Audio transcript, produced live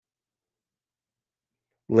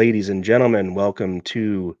Ladies and gentlemen, welcome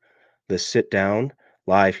to the sit down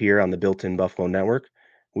live here on the Built in Buffalo Network.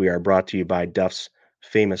 We are brought to you by Duff's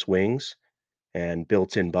Famous Wings and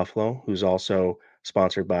Built in Buffalo, who's also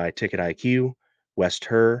sponsored by Ticket IQ, West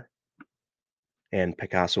Her, and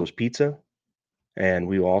Picasso's Pizza. And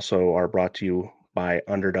we also are brought to you by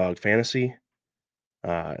Underdog Fantasy,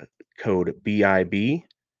 uh, code BIB.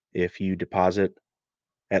 If you deposit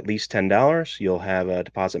at least $10, you'll have a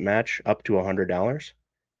deposit match up to $100.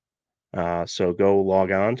 So go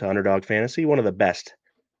log on to Underdog Fantasy, one of the best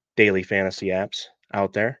daily fantasy apps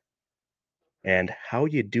out there. And how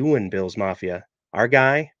you doing, Bills Mafia? Our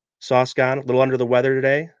guy, Sauce got a little under the weather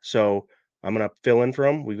today, so I'm gonna fill in for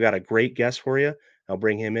him. We've got a great guest for you. I'll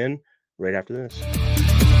bring him in right after this.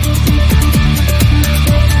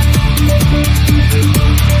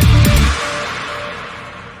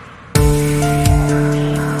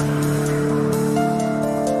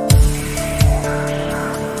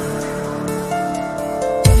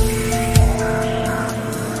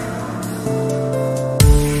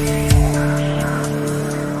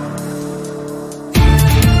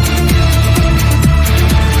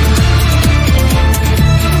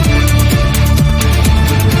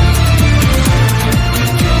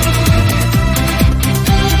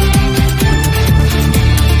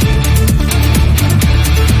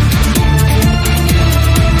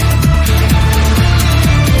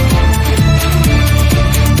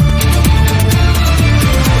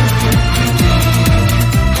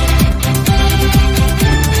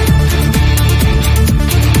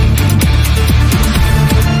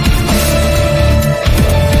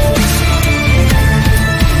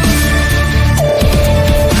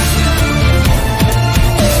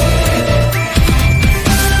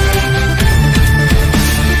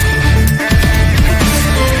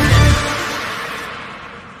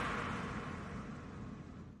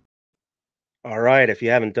 All right, if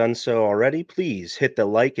you haven't done so already, please hit the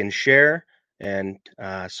like and share and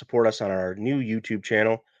support us on our new YouTube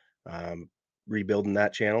channel. Rebuilding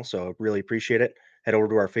that channel, so really appreciate it. Head over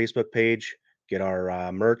to our Facebook page, get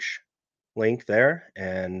our merch link there,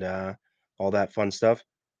 and all that fun stuff.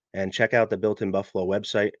 And check out the Built in Buffalo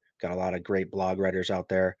website. Got a lot of great blog writers out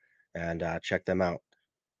there, and check them out.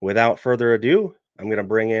 Without further ado, I'm going to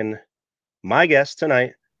bring in my guest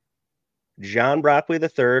tonight, John Brockley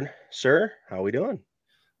III. Sir, how we doing?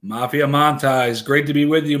 Mafia Montage, great to be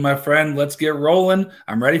with you, my friend. Let's get rolling.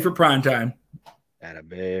 I'm ready for prime time. Atta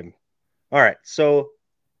babe. All right, so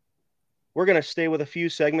we're going to stay with a few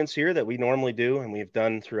segments here that we normally do and we've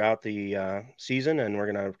done throughout the season, and we're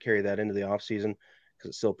going to carry that into the off season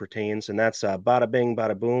because it still pertains, and that's bada bing,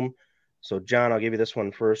 bada boom. So, John, I'll give you this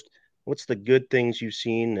one first. What's the good things you've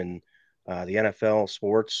seen in the NFL,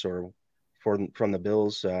 sports, or from the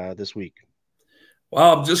Bills this week?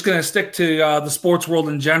 Well, I'm just going to stick to the sports world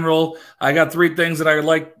in general. I got three things that I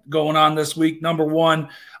like going on this week. Number one,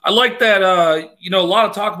 I like that, a lot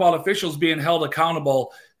of talk about officials being held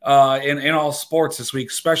accountable in all sports this week,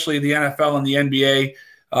 especially the NFL and the NBA.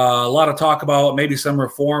 A lot of talk about maybe some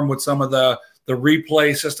reform with some of the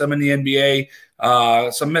replay system in the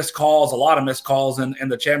NBA. Some missed calls, a lot of missed calls in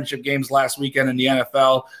the championship games last weekend in the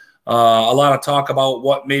NFL. A lot of talk about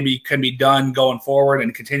what maybe can be done going forward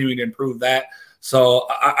and continuing to improve that. So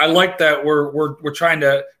I like that we're trying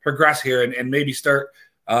to progress here and maybe start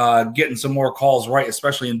getting some more calls right,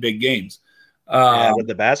 especially in big games. With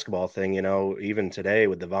the basketball thing, even today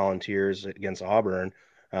with the Volunteers against Auburn,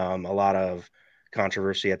 a lot of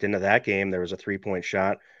controversy at the end of that game. There was a 3-point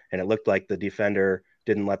shot, and it looked like the defender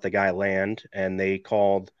didn't let the guy land, and they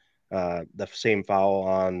called the same foul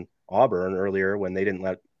on Auburn earlier when they didn't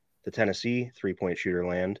let the Tennessee 3-point shooter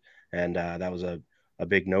land, and that was a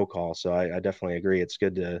big no call. So I definitely agree. It's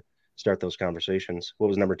good to start those conversations. What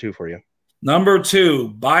was number two for you? Number two,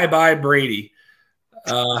 bye Brady.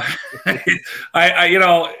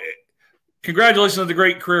 Congratulations on the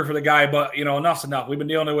great career for the guy, but enough's enough. We've been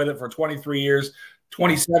dealing with it for 23 years,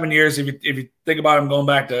 27 years. If you think about him going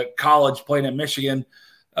back to college, playing at Michigan,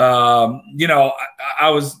 I'm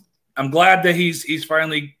glad that he's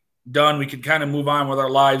finally done. We can kind of move on with our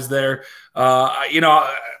lives there.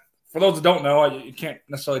 For those that don't know, you can't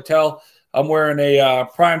necessarily tell, I'm wearing a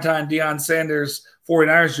primetime Deion Sanders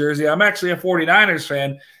 49ers jersey. I'm actually a 49ers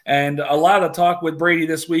fan, and a lot of talk with Brady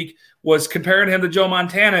this week was comparing him to Joe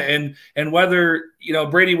Montana and whether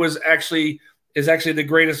Brady is actually the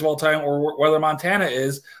greatest of all time or whether Montana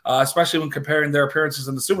is, especially when comparing their appearances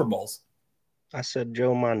in the Super Bowls. I said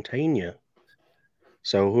Joe Montana.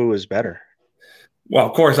 So who is better? Well,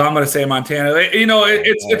 of course, I'm going to say Montana.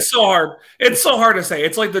 It's so hard. It's so hard to say.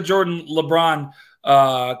 It's like the Jordan LeBron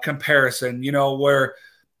comparison, where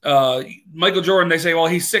Michael Jordan, they say, well,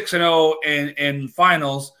 he's 6-0 in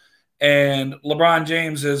finals, and LeBron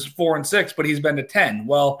James is 4-6, but he's been to 10.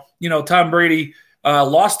 Well, Tom Brady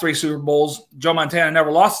lost 3 Super Bowls. Joe Montana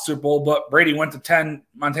never lost a Super Bowl, but Brady went to 10.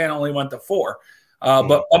 Montana only went to 4.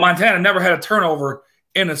 But Montana never had a turnover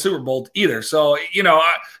in a Super Bowl either. So,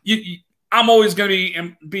 I'm always going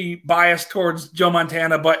to be biased towards Joe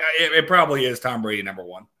Montana, but it probably is Tom Brady number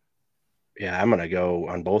 1. Yeah, I'm going to go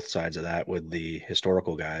on both sides of that with the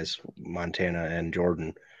historical guys, Montana and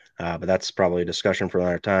Jordan. But that's probably a discussion for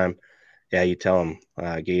another time. Yeah, you tell him.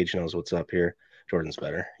 Gage knows what's up here. Jordan's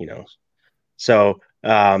better, he knows. So,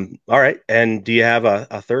 all right. And do you have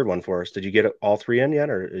a third one for us? Did you get all 3 in yet,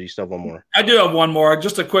 or do you still have one more? I do have one more,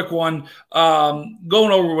 just a quick one.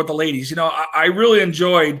 Going over with the ladies, I really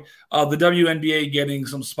enjoyed the WNBA getting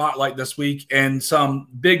some spotlight this week and some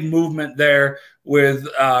big movement there with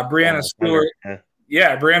Breanna Stewart.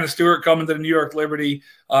 Yeah, Breanna Stewart coming to the New York Liberty,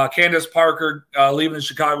 Candace Parker leaving the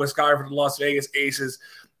Chicago Sky for the Las Vegas Aces.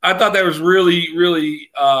 I thought that was really,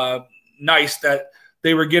 really nice that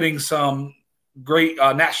they were getting some great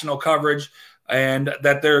national coverage and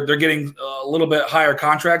that they're getting a little bit higher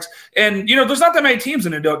contracts. And, there's not that many teams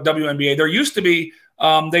in the WNBA. There used to be,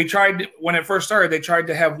 they tried, when it first started, they tried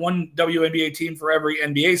to have one WNBA team for every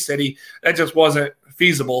NBA city. That just wasn't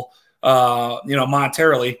feasible,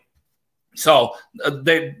 monetarily. So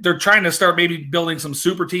they're trying to start maybe building some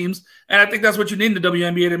super teams. And I think that's what you need in the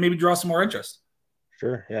WNBA to maybe draw some more interest.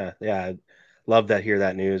 Sure. Yeah. Yeah. I love that. Hear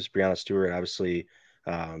that news. Breanna Stewart obviously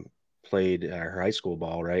played her high school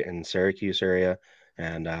ball right in Syracuse area.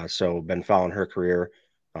 And so been following her career.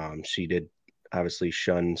 She did obviously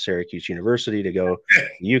shun Syracuse University to go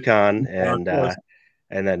UConn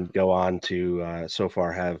and then go on to so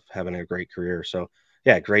far having a great career. So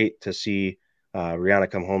yeah, great to see Breanna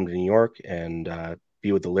come home to New York and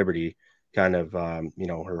be with the Liberty, kind of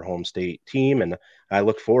her home state team. And I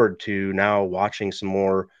look forward to now watching some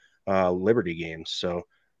more Liberty games. So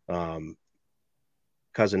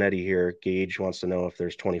cousin Eddie here, Gage, wants to know if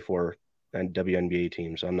there's 24 WNBA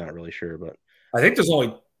teams. I'm not really sure, but I think there's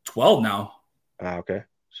only 12 now. Okay,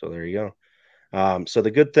 so there you go. So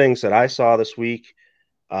the good things that I saw this week,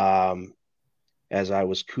 as I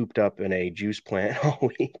was cooped up in a juice plant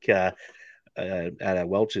all week at a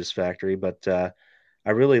Welch's factory, but I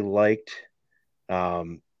really liked.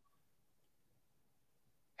 Let's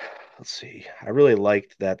see. I really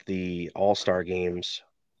liked that the All-Star games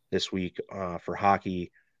this week for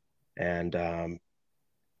hockey and the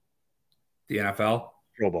NFL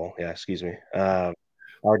Pro Bowl. Yeah, excuse me.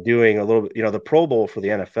 Are doing a little bit. The Pro Bowl for the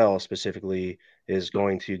NFL specifically is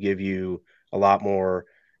going to give you a lot more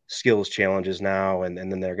skills challenges now, and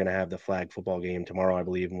then they're going to have the flag football game tomorrow, I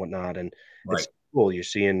believe, and whatnot. And It's cool. You're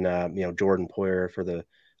seeing Jordan Poyer for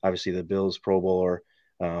obviously the Bills Pro Bowler.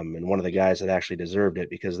 And one of the guys that actually deserved it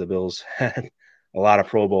because the Bills had a lot of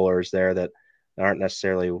Pro Bowlers there that aren't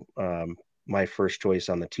necessarily my first choice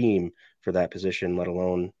on the team for that position, let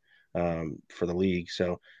alone for the league.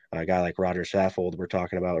 So a guy like Roger Saffold we're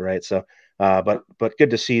talking about, right? So, but good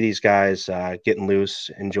to see these guys getting loose,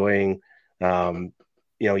 enjoying,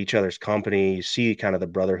 each other's company. You see kind of the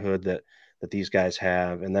brotherhood that these guys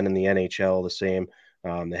have. And then in the NHL, the same.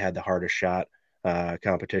 They had the hardest shot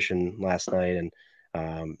competition last night, and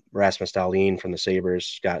Rasmus Dahlin from the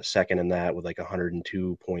Sabres got second in that with like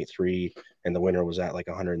 102.3, and the winner was at like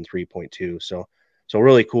 103.2. So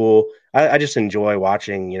really cool. I just enjoy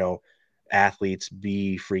watching, athletes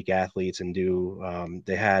be freak athletes and do.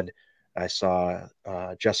 I saw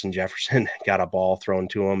Justin Jefferson got a ball thrown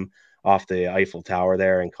to him off the Eiffel Tower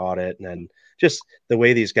there and caught it. And then just the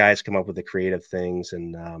way these guys come up with the creative things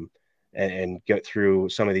and get through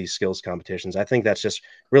some of these skills competitions. I think that's just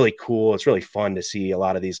really cool. It's really fun to see a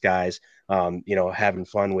lot of these guys, having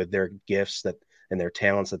fun with their gifts and their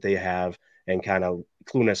talents that they have and kind of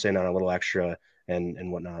cluing us in on a little extra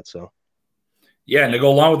and whatnot. So. Yeah, and to go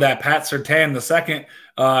along with that, Pat Surtain, the second,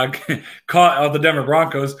 caught the Denver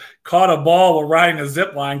Broncos, caught a ball while riding a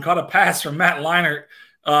zip line, caught a pass from Matt Leinart.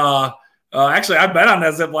 Actually, I bet on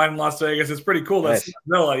that zip line in Las Vegas. It's pretty cool. That's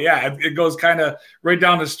nice. Yeah, it goes kind of right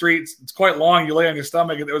down the streets. It's quite long. You lay on your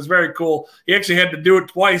stomach. It was very cool. He actually had to do it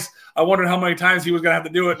twice. I wondered how many times he was going to have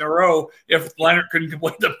to do it in a row if Leinart couldn't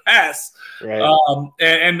complete the pass. Right.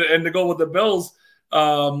 And to go with the Bills,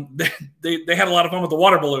 they had a lot of fun with the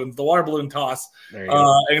water balloon toss.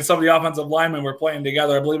 And some of the offensive linemen were playing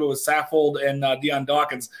together. I believe it was Saffold and Deion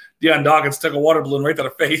Dawkins. Deion Dawkins took a water balloon right to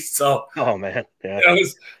the face. So, oh man, yeah,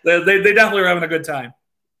 they definitely were having a good time.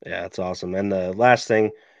 Yeah, that's awesome. And the last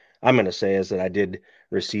thing I'm going to say is that I did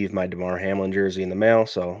receive my DeMar Hamlin jersey in the mail,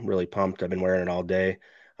 so I'm really pumped. I've been wearing it all day.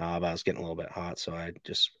 but I was getting a little bit hot, so I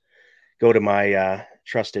just go to my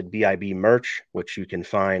trusted BIB merch, which you can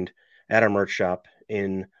find at our merch shop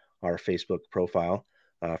in our Facebook profile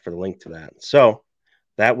for the link to that. So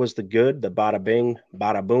that was the bada bing,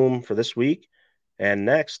 bada boom for this week. And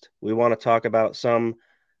next, we want to talk about some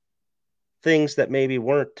things that maybe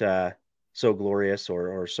weren't so glorious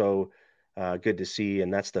or so good to see,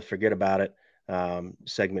 and that's the forget about it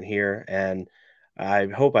segment here. And I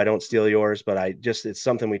hope I don't steal yours, but it's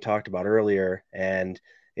something we talked about earlier, and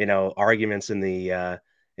arguments in the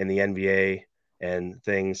NBA and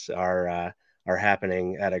things are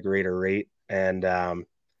happening at a greater rate, and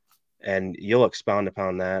you'll expound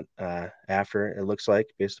upon that after, it looks like,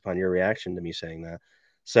 based upon your reaction to me saying that.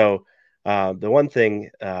 So the one thing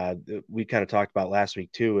we kind of talked about last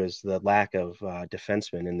week too is the lack of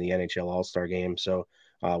defensemen in the NHL All-Star game. So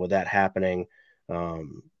with that happening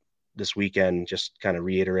this weekend, just kind of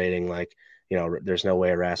reiterating, like, there's no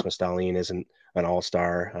way Rasmus Dahlin isn't an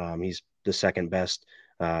All-Star. He's the second best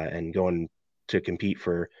and going to compete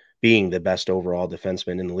for being the best overall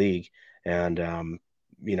defenseman in the league. And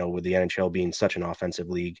with the NHL being such an offensive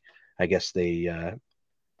league, I guess they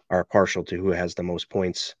are partial to who has the most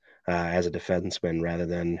points as a defenseman rather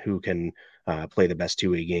than who can play the best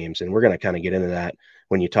two-way games. And we're going to kind of get into that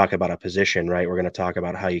when you talk about a position, right? We're going to talk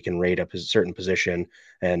about how you can rate a certain position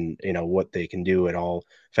and, what they can do at all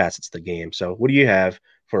facets of the game. So what do you have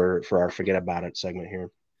for our Forget About It segment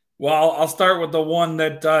here? Well, I'll start with the one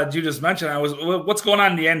that you just mentioned. What's going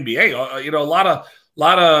on in the NBA? A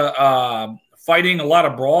lot of fighting, a lot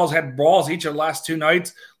of brawls. Had brawls each of the last two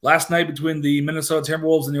nights. Last night between the Minnesota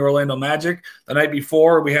Timberwolves and the Orlando Magic. The night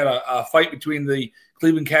before, we had a fight between the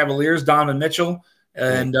Cleveland Cavaliers, Donovan Mitchell,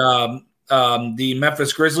 and the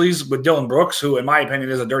Memphis Grizzlies with Dillon Brooks, who, in my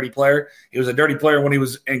opinion, is a dirty player. He was a dirty player when he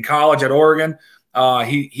was in college at Oregon.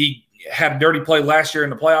 He had a dirty play last year in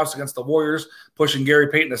the playoffs against the Warriors, pushing Gary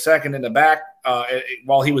Payton II in the back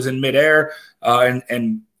while he was in midair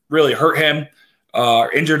and really hurt him,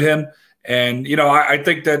 injured him. And, I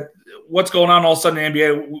think that what's going on all of a sudden in the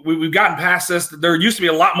NBA, we've gotten past this. There used to be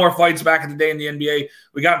a lot more fights back in the day in the NBA.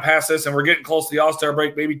 We got past this, and we're getting close to the All-Star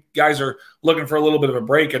break. Maybe guys are looking for a little bit of a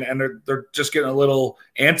break, and they're just getting a little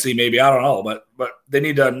antsy maybe. I don't know. But they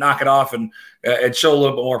need to knock it off and show a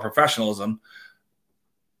little bit more professionalism.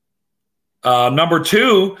 Number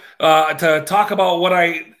two, to talk about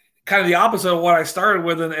kind of the opposite of what I started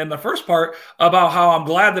with in the first part about how I'm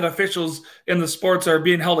glad that officials in the sports are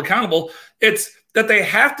being held accountable. It's that they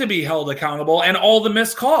have to be held accountable and all the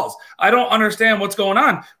missed calls. I don't understand what's going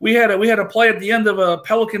on. We had a play at the end of a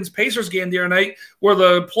Pelicans-Pacers game the other night where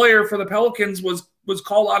the player for the Pelicans was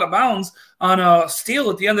called out of bounds on a steal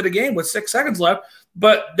at the end of the game with 6 seconds left,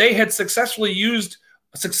 but they had successfully used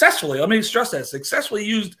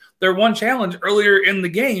their one challenge earlier in the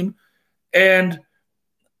game, and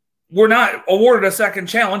were not awarded a second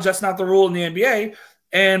challenge. That's not the rule in the NBA.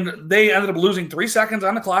 And they ended up losing 3 seconds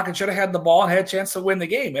on the clock and should have had the ball and had a chance to win the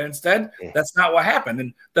game. And instead, that's not what happened.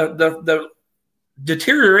 And the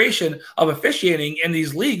deterioration of officiating in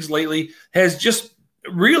these leagues lately has just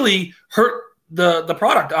really hurt the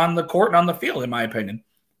product on the court and on the field, in my opinion.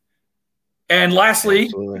 And lastly,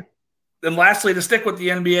 to stick with the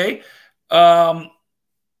NBA,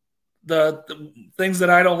 the things that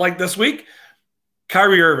I don't like this week,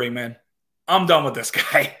 Kyrie Irving, man, I'm done with this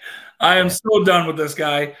guy. I am so done with this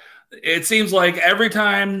guy. It seems like every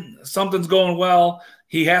time something's going well,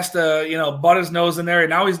 he has to, butt his nose in there. And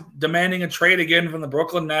now he's demanding a trade again from the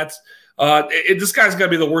Brooklyn Nets. This guy's got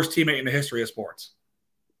to be the worst teammate in the history of sports.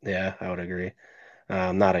 Yeah, I would agree.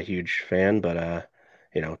 I'm not a huge fan, but,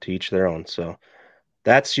 to each their own. So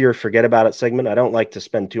that's your Forget About It segment. I don't like to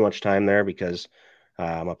spend too much time there because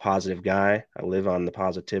I'm a positive guy. I live on the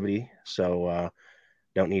positivity. So,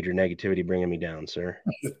 don't need your negativity bringing me down, sir.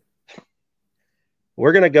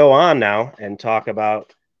 We're going to go on now and talk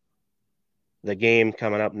about the game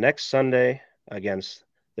coming up next Sunday against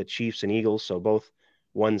the Chiefs and Eagles. So both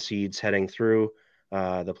 1 seeds heading through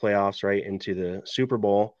the playoffs right into the Super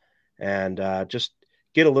Bowl. And just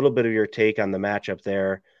get a little bit of your take on the matchup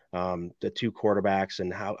there, the two quarterbacks,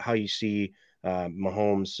 and how you see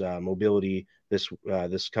Mahomes' mobility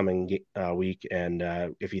this coming week, and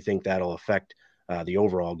if you think that'll affect the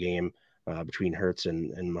overall game between Hurts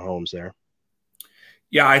and Mahomes there.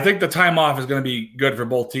 Yeah, I think the time off is going to be good for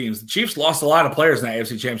both teams. The Chiefs lost a lot of players in that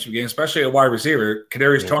AFC Championship game, especially a wide receiver.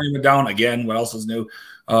 Kadarius Toney went down again. What else is new?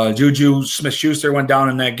 Juju Smith-Schuster went down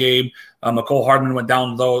in that game. Mecole Hardman went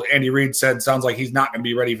down, though Andy Reid said sounds like he's not going to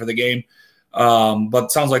be ready for the game.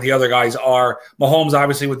 But sounds like the other guys are. Mahomes,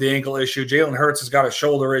 obviously, with the ankle issue. Jalen Hurts has got a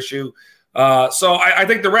shoulder issue. So I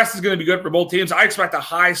think the rest is going to be good for both teams. I expect a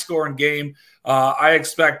high scoring game. I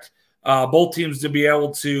expect both teams to be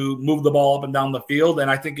able to move the ball up and down the field, and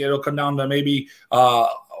I think it'll come down to maybe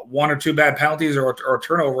one or two bad penalties or a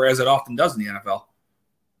turnover, as it often does in the NFL.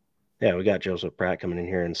 Yeah, we got Joseph Pratt coming in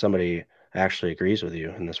here, and somebody actually agrees with you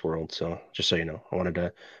in this world. So just so you know, I wanted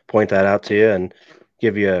to point that out to you and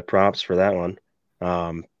give you props for that one.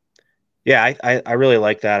 Um, yeah, I really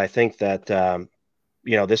like that. I think that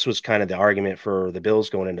this was kind of the argument for the Bills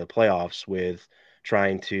going into the playoffs with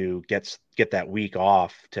trying to get that week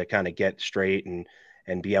off to kind of get straight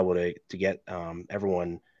and be able to get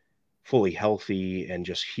everyone fully healthy and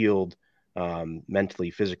just healed mentally,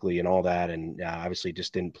 physically, and all that. And obviously,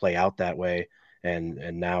 just didn't play out that way.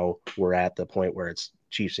 And now we're at the point where it's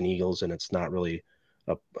Chiefs and Eagles, and it's not really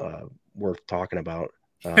worth talking about.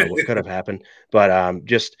 What could have happened, but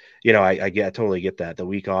just I totally get that the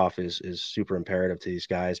week off is super imperative to these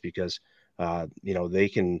guys because they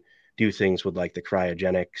can do things with like the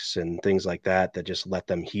cryogenics and things like that just let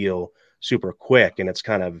them heal super quick, and it's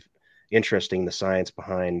kind of interesting the science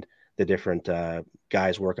behind the different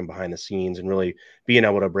guys working behind the scenes and really being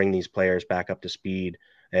able to bring these players back up to speed.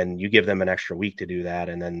 And you give them an extra week to do that,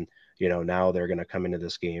 and then now they're going to come into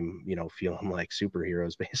this game, feeling like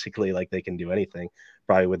superheroes, basically, like they can do anything,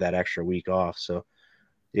 probably with that extra week off. So,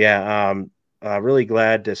 yeah, really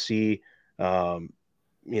glad to see, the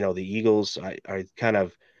Eagles. I kind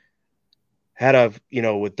of had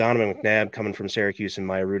with Donovan McNabb coming from Syracuse and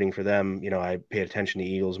my rooting for them, I paid attention to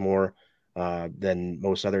Eagles more than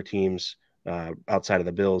most other teams outside of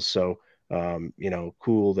the Bills. So,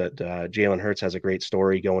 cool that Jalen Hurts has a great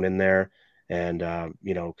story going in there and,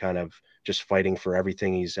 kind of just fighting for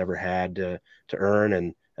everything he's ever had to earn.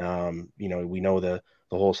 And, we know the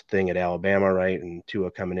whole thing at Alabama, right? And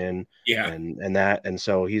Tua coming in Yeah. and that. And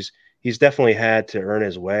so he's definitely had to earn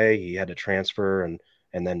his way. He had to transfer and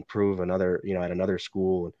then prove another, at another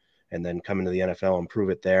school and then come into the NFL and prove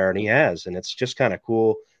it there. And he has, and it's just kind of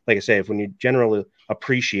cool. Like I say, if when you generally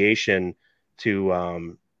appreciation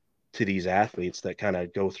to these athletes that kind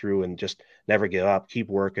of go through and just never give up, keep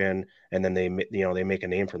working, and then they make a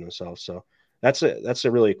name for themselves. So that's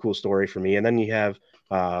a really cool story for me. And then you have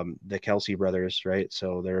the Kelsey brothers, right?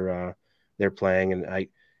 So they're playing, and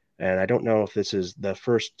I don't know if this is the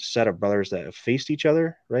first set of brothers that have faced each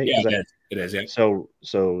other, right? Yeah, Because it is. Yeah.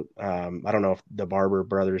 so I don't know if the Barber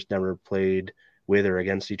brothers never played with or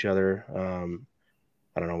against each other.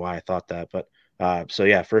 I don't know why I thought that, but so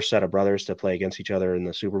yeah, first set of brothers to play against each other in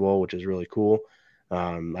the Super Bowl, which is really cool.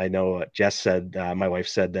 I know Jess said, my wife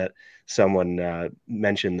said that someone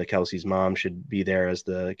mentioned the Kelsey's mom should be there as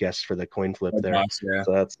the guest for the coin flip there. Yeah.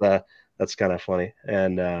 So that's kind of funny.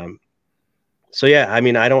 And so yeah, I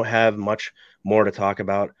mean, I don't have much more to talk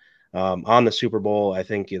about on the Super Bowl. I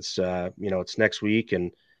think it's it's next week,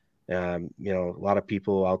 and a lot of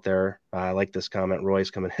people out there. I like this comment. Roy's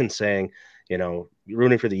coming in saying,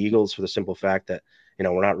 rooting for the Eagles for the simple fact that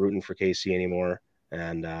we're not rooting for KC anymore,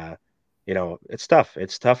 and it's tough.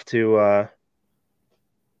 It's tough to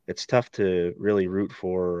really root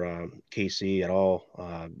for KC at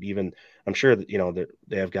all. Even I'm sure that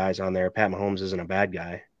they have guys on there. Pat Mahomes isn't a bad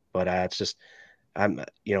guy, but it's just I'm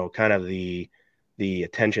kind of the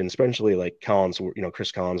attention, especially like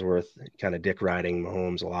Chris Collinsworth, kind of dick riding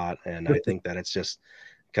Mahomes a lot, and I think that it's just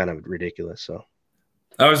kind of ridiculous. So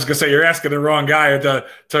I was just gonna say you're asking the wrong guy to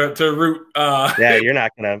root. Yeah, you're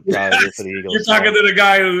not gonna probably root for the Eagles. You're talking to the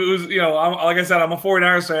guy who's like I said, I'm a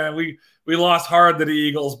 49ers fan. We lost hard to the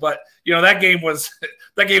Eagles, but that game was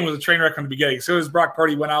a train wreck from the beginning. As soon as Brock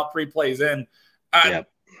Purdy went out 3 plays in,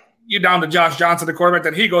 you down to Josh Johnson, the quarterback.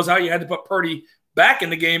 Then he goes out. You had to put Purdy back in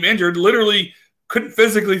the game, injured, literally couldn't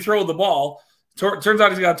physically throw the ball. Turns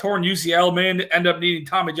out he's got a torn UCL. Man, end up needing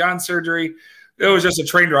Tommy John surgery. It was just a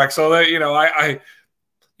train wreck. So that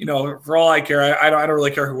for all I care, I don't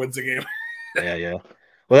really care who wins the game. Yeah.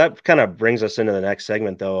 Well, that kind of brings us into the next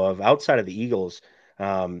segment, though, of outside of the Eagles,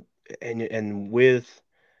 and with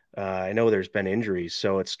I know there's been injuries,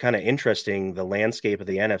 so it's kind of interesting the landscape of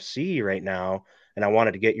the NFC right now, and I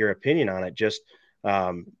wanted to get your opinion on it. Just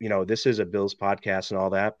this is a Bills podcast and all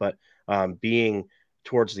that, but being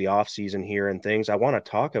towards the off season here and things, I want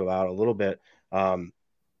to talk about a little bit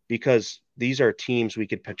because these are teams we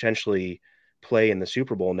could potentially play in the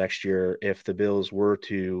Super Bowl next year if the Bills were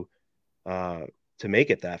to make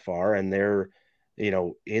it that far, and they're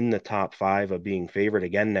in the top 5 of being favored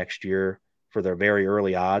again next year for their very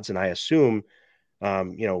early odds. And I assume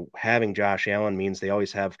having Josh Allen means they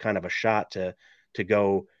always have kind of a shot to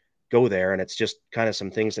go there, and it's just kind of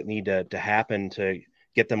some things that need to happen to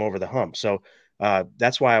get them over the hump. So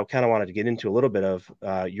that's why I kind of wanted to get into a little bit of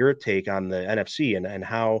your take on the NFC and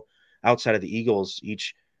how outside of the Eagles,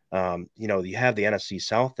 each you have the NFC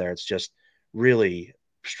South there. It's just really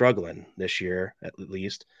struggling this year, at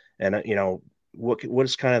least. And what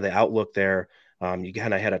is kind of the outlook there? You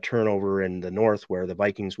kind of had a turnover in the North where the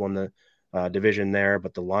Vikings won the division there,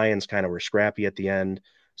 but the Lions kind of were scrappy at the end.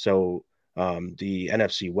 So the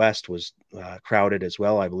NFC West was crowded as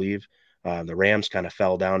well, I believe. The Rams kind of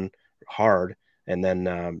fell down hard, and then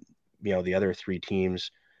the other three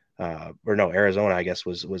teams, or no, Arizona, I guess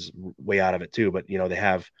was way out of it too. But they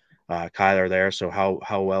have Kyler there, so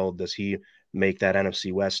how well does he make that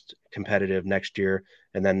NFC West competitive next year?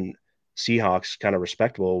 And then Seahawks kind of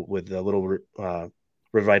respectable with a little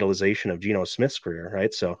revitalization of Geno Smith's career,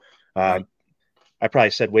 right? So Right. I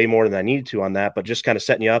probably said way more than I needed to on that, but just kind of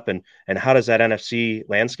setting you up and how does that NFC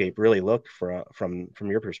landscape really look from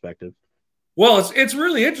your perspective? Well, it's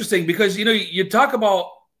really interesting because you talk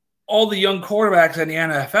about all the young quarterbacks in the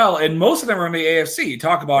NFL, and most of them are in the AFC. You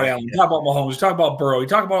talk about Allen, you talk about Mahomes, you talk about Burrow, you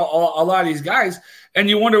talk about a lot of these guys, and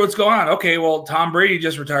you wonder what's going on. Okay, well, Tom Brady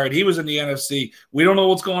just retired. He was in the NFC. We don't know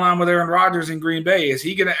what's going on with Aaron Rodgers in Green Bay. Is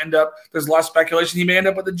he going to end up? There's a lot of speculation he may end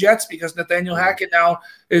up with the Jets because Nathaniel Hackett now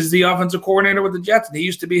is the offensive coordinator with the Jets, and he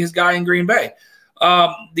used to be his guy in Green Bay.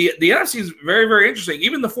 The NFC is very, very interesting.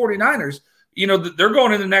 Even the 49ers, they're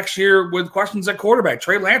going into next year with questions at quarterback.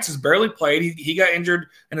 Trey Lance has barely played. He got injured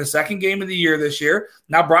in the second game of the year this year.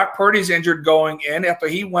 Now Brock Purdy's injured going in after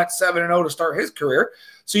he went 7-0 to start his career.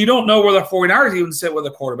 So you don't know where the 49ers even sit with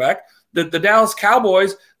a quarterback. The Dallas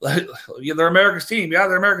Cowboys, they're America's team. Yeah,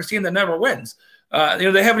 they're America's team that never wins.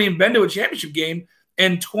 They haven't even been to a championship game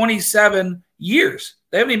in 27 years.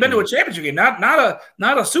 They haven't even been to a championship game, not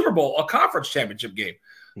a Super Bowl, a conference championship game.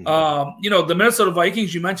 The Minnesota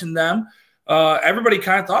Vikings, you mentioned them. Everybody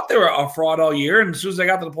kind of thought they were a fraud all year, and as soon as they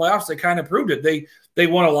got to the playoffs, they kind of proved it. They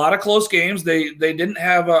won a lot of close games. They didn't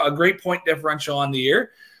have a great point differential on the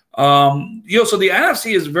year. So the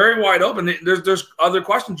NFC is very wide open. There's other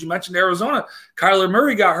questions. You mentioned Arizona. Kyler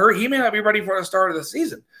Murray got hurt. He may not be ready for the start of the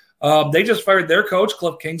season. They just fired their coach,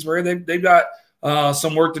 Cliff Kingsbury. They've got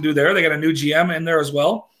some work to do there. They got a new GM in there as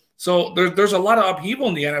well. So there's a lot of upheaval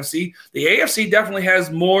in the NFC. The AFC definitely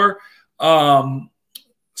has more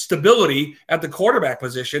stability at the quarterback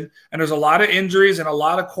position, and there's a lot of injuries and a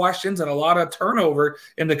lot of questions and a lot of turnover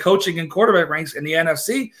in the coaching and quarterback ranks in the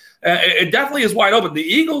NFC. It definitely is wide open. The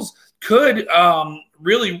Eagles could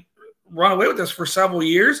really run away with this for several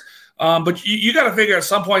years, but you got to figure at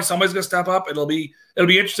some point somebody's going to step up. It'll be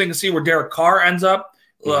interesting to see where Derek Carr ends up.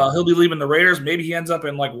 He'll be leaving the Raiders. Maybe he ends up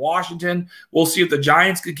in like Washington. We'll see if the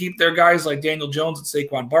Giants can keep their guys like Daniel Jones and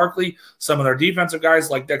Saquon Barkley, some of their defensive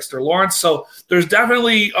guys like Dexter Lawrence. So there's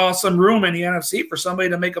definitely some room in the NFC for somebody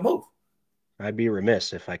to make a move. I'd be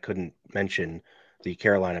remiss if I couldn't mention the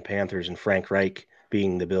Carolina Panthers and Frank Reich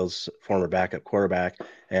being the Bills' former backup quarterback.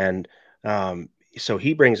 And so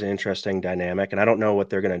he brings an interesting dynamic, and I don't know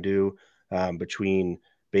what they're going to do between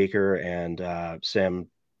Baker and Sam.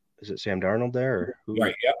 Is it Sam Darnold there? Or who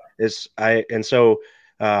right, yeah. I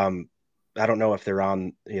don't know if they're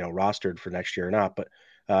on, rostered for next year or not, but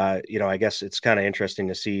I guess it's kind of interesting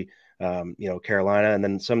to see, Carolina, and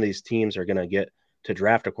then some of these teams are going to get to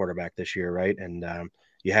draft a quarterback this year, right? And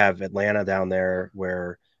you have Atlanta down there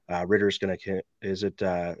where Ritter's going to, is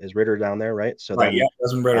Ritter down there, right? So right, then,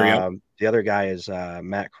 Desmond Ritter, yeah. The other guy is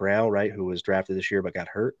Matt Corral, right, who was drafted this year but got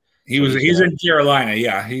hurt. He's in Carolina.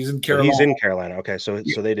 Yeah, he's in Carolina. He's in Carolina. Okay, so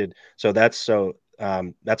they did. So that's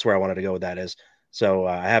where I wanted to go with that is. So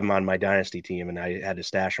I have him on my dynasty team, and I had to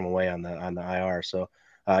stash him away on the IR. So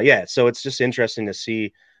so it's just interesting to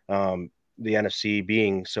see the NFC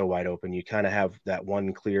being so wide open. You kind of have that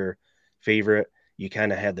one clear favorite. You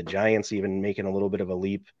kind of had the Giants even making a little bit of a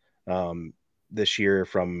leap this year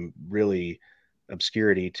from really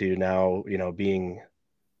obscurity to now, being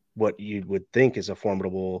what you would think is a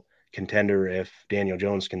formidable contender if Daniel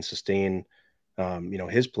Jones can sustain,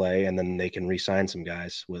 his play, and then they can re-sign some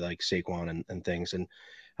guys with like Saquon and things.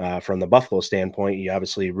 And from the Buffalo standpoint, you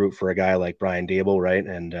obviously root for a guy like Brian Dable, right?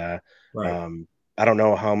 And I don't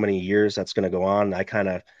know how many years that's going to go on. I kind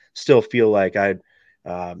of still feel like I'd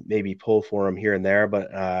maybe pull for him here and there,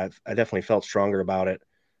 but I definitely felt stronger about it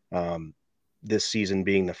this season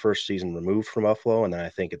being the first season removed from Buffalo, and then I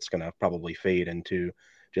think it's going to probably fade into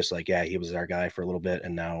just like, he was our guy for a little bit,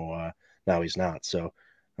 and now he's not. So,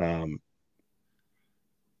 I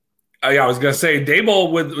was going to say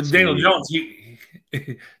Dable with Daniel Jones.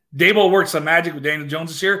 Dable worked some magic with Daniel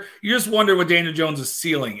Jones this year. You just wonder what Daniel Jones'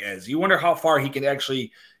 ceiling is. You wonder how far he can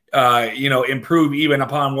actually improve even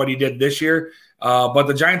upon what he did this year. But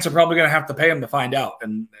the Giants are probably going to have to pay him to find out,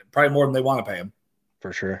 and probably more than they want to pay him.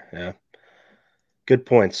 For sure. Yeah. Good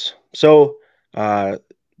points. So, staying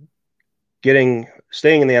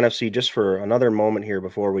in the NFC just for another moment here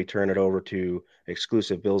before we turn it over to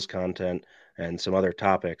exclusive Bills content and some other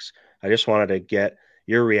topics. I just wanted to get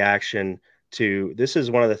your reaction to this. Is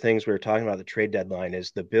one of the things we were talking about the trade deadline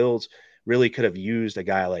is the Bills really could have used a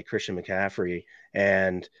guy like Christian McCaffrey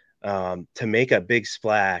and to make a big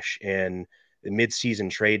splash in the midseason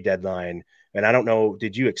trade deadline. And I don't know,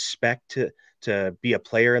 did you expect to be a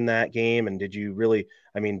player in that game? And did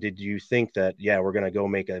you think that, yeah, we're going to go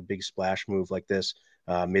make a big splash move like this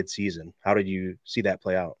mid-season? How did you see that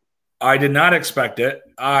play out? I did not expect it.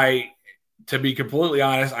 To be completely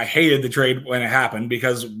honest, I hated the trade when it happened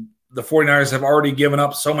because the 49ers have already given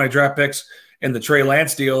up so many draft picks in the Trey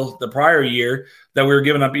Lance deal the prior year that we were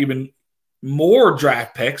giving up even more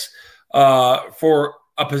draft picks for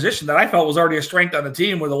a position that I felt was already a strength on the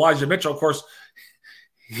team with Elijah Mitchell. Of course,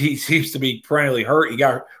 he seems to be perennially hurt. He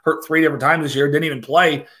got hurt 3 different times this year. Didn't even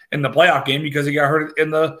play in the playoff game because he got hurt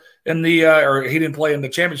or he didn't play in the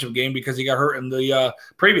championship game because he got hurt in the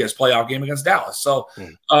previous playoff game against Dallas. So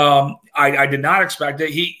I did not expect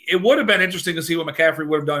it. It would have been interesting to see what McCaffrey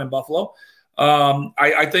would have done in Buffalo.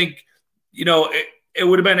 I think, it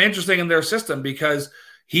would have been interesting in their system because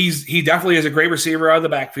he definitely is a great receiver out of the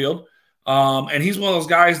backfield. And he's one of those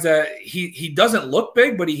guys that he doesn't look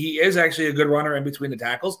big, but he is actually a good runner in between the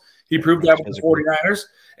tackles. He proved that with the 49ers.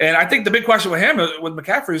 And I think the big question with him, with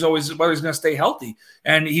McCaffrey, is always whether he's going to stay healthy.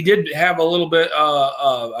 And he did have a little bit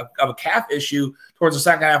of a calf issue towards the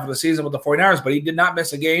second half of the season with the 49ers, but he did not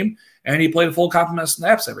miss a game, and he played a full complement of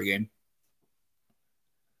snaps every game.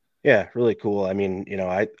 Yeah, really cool. I mean,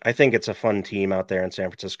 I think it's a fun team out there in San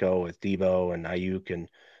Francisco with Debo and Ayuk and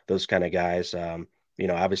those kind of guys.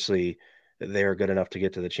 Obviously they're good enough to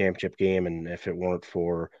get to the championship game. And if it weren't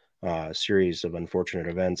for a series of unfortunate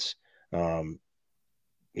events,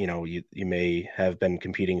 you may have been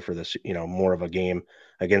competing for this, more of a game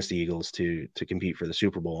against the Eagles to compete for the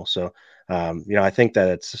Super Bowl. So, I think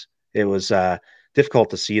that it was difficult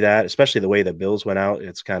to see that, especially the way the Bills went out.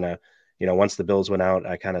 It's kind of, once the Bills went out,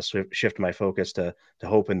 I kind of shift my focus to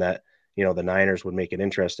hoping that, the Niners would make it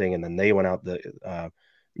interesting. And then they went out the,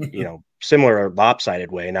 similar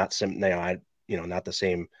lopsided way, not the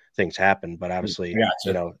same things happened, but obviously,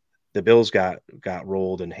 the Bills got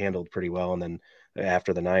rolled and handled pretty well. And then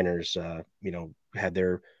after the Niners, had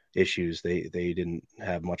their issues, they didn't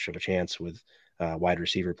have much of a chance with wide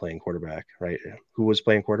receiver playing quarterback, right? Who was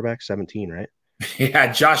playing quarterback? 17, right?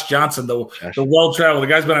 Yeah. Josh Johnson, the well-traveled, the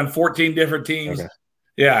guy's been on 14 different teams. Okay.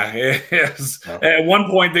 Yeah, yes. Oh. At one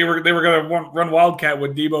point, they were going to run Wildcat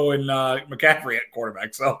with Debo and McCaffrey at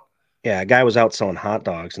quarterback. So, yeah, a guy was out selling hot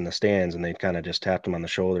dogs in the stands, and they kind of just tapped him on the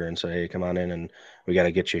shoulder and said, "Hey, come on in, and we got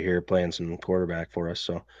to get you here playing some quarterback for us."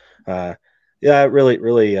 So, really,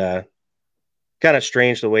 really kind of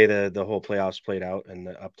strange the way the whole playoffs played out and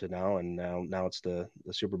up to now, and now it's the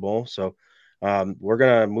Super Bowl. So, we're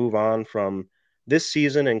gonna move on from this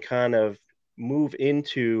season and kind of move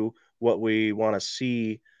into what we want to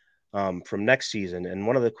see from next season. And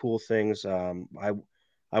one of the cool things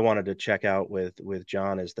I wanted to check out with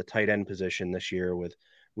John is the tight end position this year.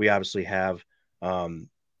 We obviously have some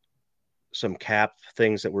cap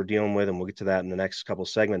things that we're dealing with, and we'll get to that in the next couple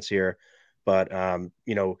segments here. But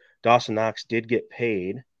Dawson Knox did get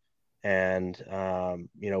paid, and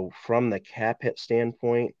from the cap hit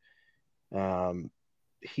standpoint,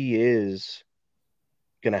 he is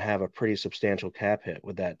going to have a pretty substantial cap hit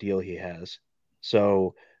with that deal he has.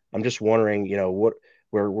 So I'm just wondering, what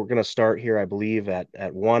we're going to start here. I believe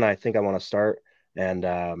at 1, I think I want to start and,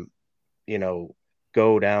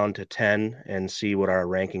 go down to 10 and see what our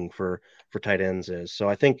ranking for tight ends is. So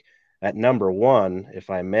I think at number 1,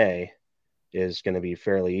 if I may, is going to be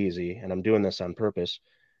fairly easy. And I'm doing this on purpose,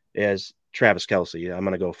 is Travis Kelce. I'm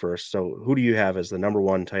going to go first. So who do you have as the number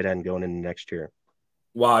 1 tight end going into next year?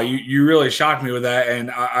 Wow, you really shocked me with that,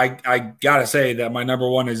 and I gotta say that my number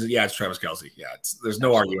 1 is it's Travis Kelce. Yeah, there's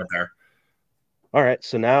no argument there. All right,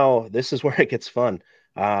 so now this is where it gets fun.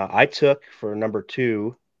 I took for number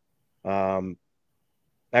 2.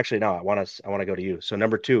 Actually, no, I want to go to you. So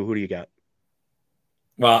number 2, who do you got?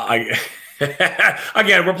 Well,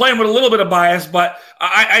 again, we're playing with a little bit of bias, but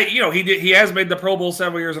he has made the Pro Bowl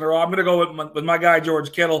several years in a row. I'm going to go with my guy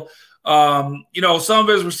George Kittle. Some of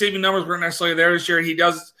his receiving numbers weren't necessarily there this year.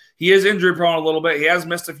 He is injury prone a little bit. He has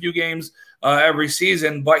missed a few games every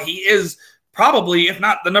season, but he is probably, if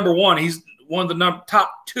not the number 1, he's one of the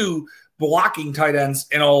top 2 blocking tight ends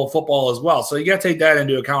in all football as well. So you got to take that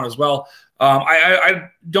into account as well. I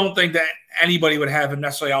don't think that anybody would have him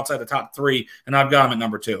necessarily outside the top 3, and I've got him at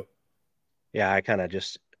number 2. Yeah, I kind of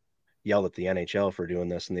just yelled at the NHL for doing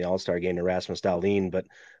this in the All-Star game to Rasmus Dahlin, but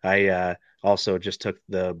I also just took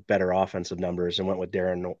the better offensive numbers and went with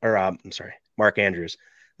Mark Andrews.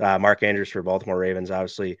 Mark Andrews for Baltimore Ravens,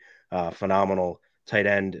 obviously phenomenal tight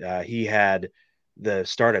end. He had the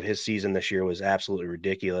start of his season this year was absolutely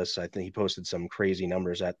ridiculous. I think he posted some crazy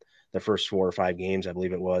numbers at the first 4 or 5 games, I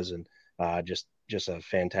believe it was, and just a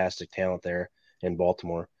fantastic talent there in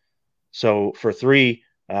Baltimore. So for 3,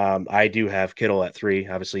 I do have Kittle at 3.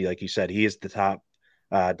 Obviously, like you said, he is the top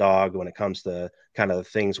dog when it comes to kind of the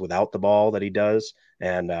things without the ball that he does.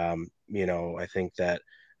 And, I think that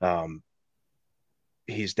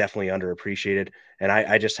he's definitely underappreciated. And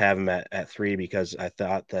I just have him at 3 because I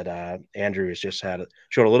thought that Andrews just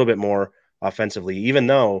showed a little bit more offensively, even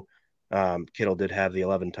though Kittle did have the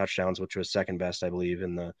 11 touchdowns, which was second best, I believe,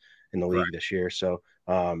 in the league this year. So,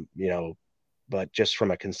 but just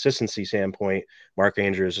from a consistency standpoint, Mark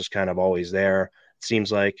Andrews is kind of always there, it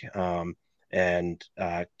seems like. And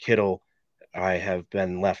Kittle, I have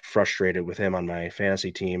been left frustrated with him on my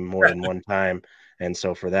fantasy team more than one time. And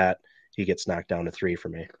so for that, he gets knocked down to 3 for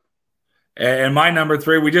me. And my number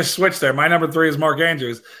 3, we just switched there. My number 3 is Mark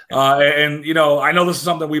Andrews. And I know this is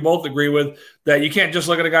something we both agree with, that you can't just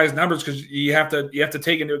look at a guy's numbers, because you have to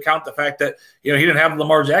take into account the fact that, he didn't have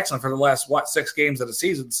Lamar Jackson for the last, 6 games of the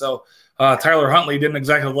season. So Tyler Huntley didn't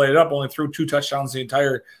exactly light it up, only threw 2 touchdowns the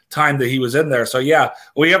entire time that he was in there. So, yeah,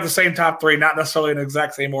 we have the same top 3, not necessarily in the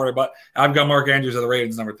exact same order, but I've got Mark Andrews of the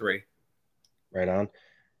Ravens number 3. Right on.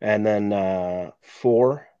 And then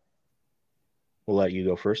 4, we'll let you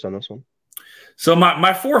go first on this one. So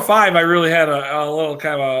my 4-5, I really had a little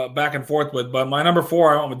kind of a back and forth with, but my number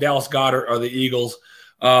 4, I went with Dallas Goedert of the Eagles.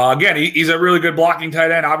 Again, he's a really good blocking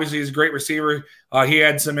tight end. Obviously, he's a great receiver. He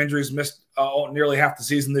had some injuries, missed nearly half the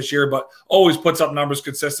season this year, but always puts up numbers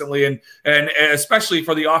consistently, and especially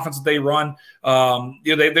for the offense that they run.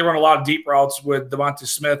 They run a lot of deep routes with Devonta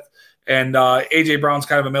Smith, and A.J. Brown's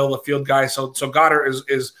kind of a middle of the field guy. So Goedert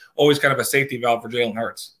is always kind of a safety valve for Jalen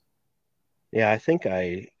Hurts. Yeah, I think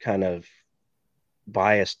I kind of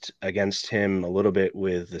biased against him a little bit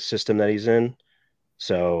with the system that he's in.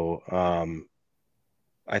 So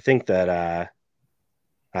I think that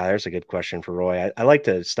there's a good question for Roy. I like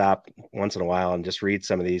to stop once in a while and just read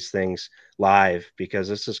some of these things live, because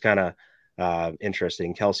this is kind of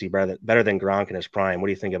interesting. Kelsey better than Gronk in his prime. What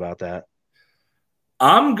do you think about that?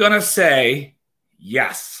 I'm going to say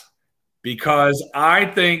yes, because I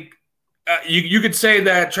think you could say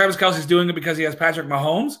that Travis Kelce's doing it because he has Patrick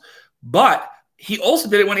Mahomes, but he also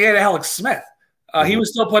did it when he had Alex Smith. He was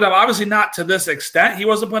still putting up, obviously not to this extent. He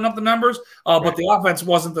wasn't putting up the numbers, but the offense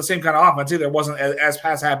wasn't the same kind of offense either. It wasn't as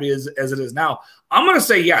pass happy as it is now. I'm going to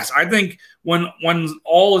say yes. I think when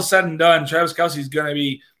all is said and done, Travis Kelce's going to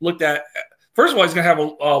be looked at. First of all, he's going to have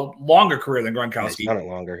a longer career than Gronkowski. He's done it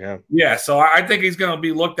longer, yeah. Yeah, so I think he's going to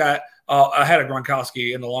be looked at ahead of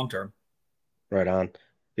Gronkowski in the long term. Right on.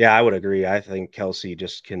 Yeah, I would agree. I think Kelce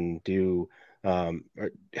just can do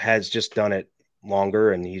has just done it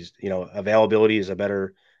longer, and he's availability is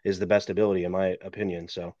the best ability in my opinion.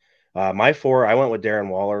 So my 4, I went with Darren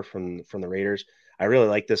Waller from the Raiders. I really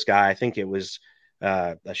like this guy. I think it was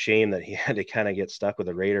a shame that he had to kind of get stuck with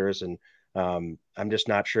the Raiders, and I'm just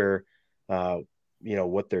not sure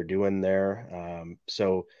what they're doing there.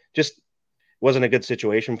 So just wasn't a good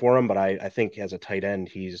situation for him, but I think as a tight end,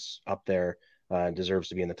 he's up there, deserves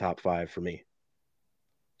to be in the top 5 for me.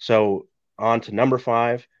 So on to number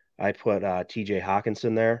 5, I put TJ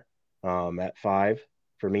Hawkinson there at 5.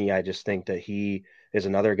 For me, I just think that he is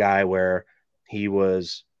another guy where he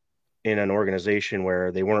was in an organization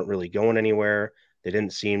where they weren't really going anywhere. They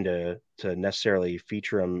didn't seem to necessarily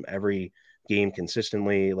feature him every game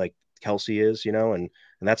consistently like Kelce is, and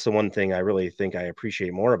that's the one thing I really think I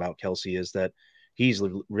appreciate more about Kelce is that he's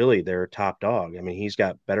really their top dog. I mean, he's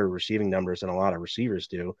got better receiving numbers than a lot of receivers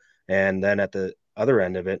do. And then at the other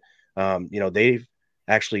end of it, they've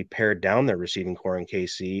actually pared down their receiving core in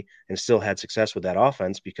KC and still had success with that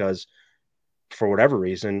offense because for whatever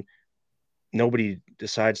reason, nobody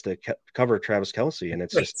decides to cover Travis Kelce. And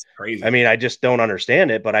it's just crazy. I mean, I just don't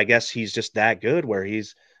understand it, but I guess he's just that good where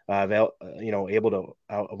he's, able to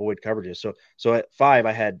avoid coverages. So at 5,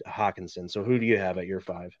 I had Hawkinson. So who do you have at your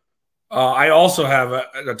 5? I also have a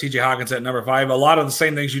TJ Hawkinson at number 5. A lot of the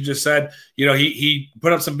same things you just said. He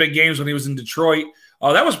put up some big games when he was in Detroit.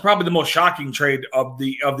 That was probably the most shocking trade of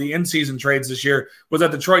the in-season trades this year was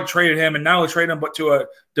that Detroit traded him, and not only traded him, but to a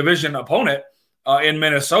division opponent in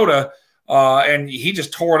Minnesota. And he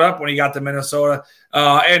just tore it up when he got to Minnesota.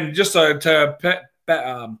 And just to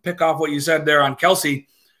pick off what you said there on Kelce.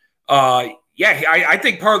 I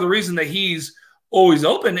think part of the reason that he's always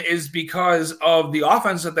open is because of the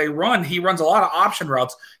offense that they run. He runs a lot of option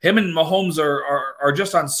routes. Him and Mahomes are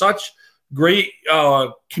just on such great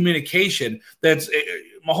communication that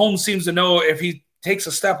Mahomes seems to know if he takes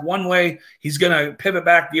a step one way, he's going to pivot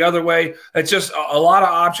back the other way. It's just a lot of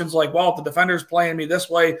options like, well, if the defender's playing me this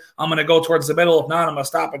way, I'm going to go towards the middle. If not, I'm going to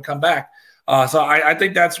stop and come back. So I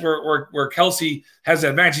think that's where Kelce has the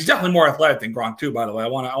advantage. He's definitely more athletic than Gronk too, by the way. I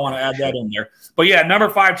want to add that in there. But yeah, number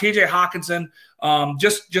 5, TJ Hockenson,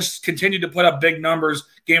 just continued to put up big numbers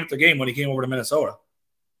game after game when he came over to Minnesota.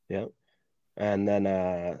 Yeah. And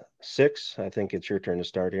then 6, I think it's your turn to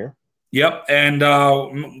start here. Yep, and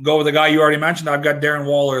go with the guy you already mentioned. I've got Darren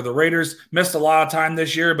Waller. The Raiders missed a lot of time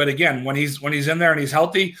this year, but again, when he's in there and he's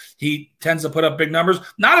healthy, he tends to put up big numbers.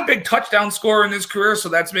 Not a big touchdown scorer in his career, so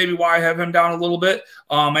that's maybe why I have him down a little bit.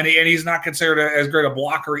 And he's not considered as great a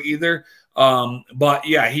blocker either. But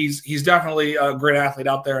yeah, he's definitely a great athlete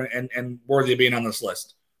out there and worthy of being on this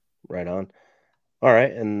list. Right on. All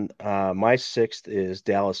right, and my 6th is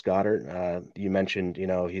Dallas Goedert. You mentioned,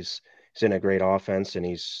 he's in a great offense, and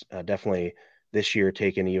he's definitely this year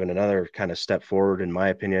taken even another kind of step forward, in my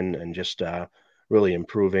opinion, and just really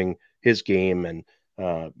improving his game. And,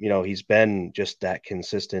 he's been just that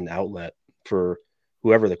consistent outlet for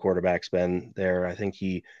whoever the quarterback's been there. I think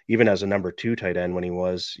he, even as a number 2 tight end when he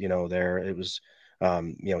was, there, it was,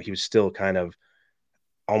 he was still kind of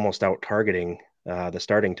almost out targeting the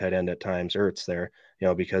starting tight end at times, Ertz there,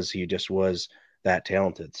 because he just was that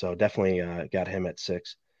talented. So definitely got him at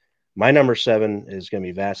 6. My number 7 is going to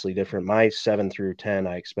be vastly different. My 7 through 10,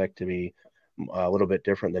 I expect to be a little bit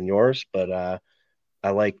different than yours, but I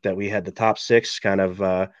like that we had the top 6 kind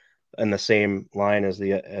of in the same line as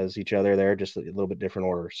each other there, just a little bit different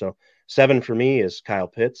order. So 7 for me is Kyle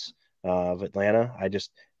Pitts of Atlanta. I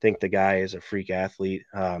just think the guy is a freak athlete.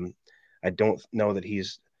 I don't know that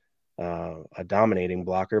he's a dominating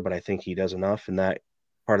blocker, but I think he does enough in that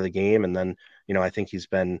part of the game. And then, I think he's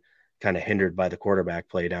been kind of hindered by the quarterback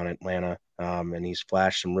play down in Atlanta. And he's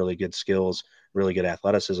flashed some really good skills, really good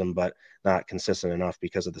athleticism, but not consistent enough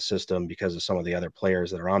because of the system, because of some of the other players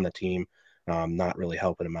that are on the team, not really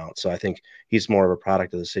helping him out. So I think he's more of a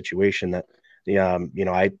product of the situation that,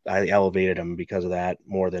 I elevated him because of that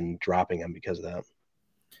more than dropping him because of that.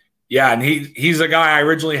 Yeah, and he's a guy I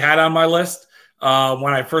originally had on my list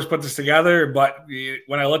when I first put this together, but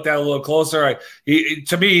when I looked at it a little closer,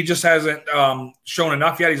 to me, he just hasn't shown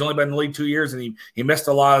enough yet. He's only been in the league 2 years, and he missed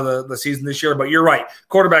a lot of the season this year. But you're right,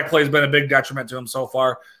 quarterback play has been a big detriment to him so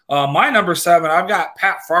far. My number 7, I've got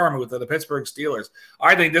Pat Freiermuth of the Pittsburgh Steelers.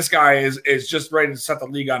 I think this guy is just ready to set the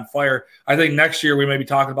league on fire. I think next year we may be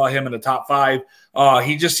talking about him in the top 5.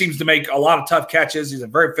 He just seems to make a lot of tough catches. He's a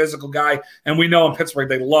very physical guy, and we know in Pittsburgh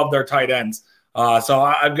they love their tight ends. So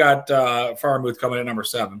I've got Freiermuth coming in number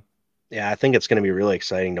 7. Yeah, I think it's going to be really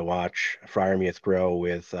exciting to watch Freiermuth grow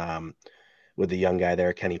with the young guy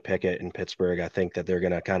there, Kenny Pickett in Pittsburgh. I think that they're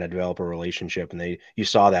going to kind of develop a relationship, and you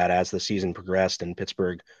saw that as the season progressed, and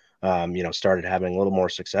Pittsburgh, started having a little more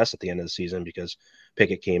success at the end of the season because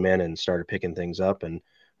Pickett came in and started picking things up, and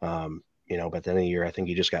but at the end of the year, I think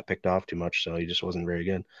he just got picked off too much, so he just wasn't very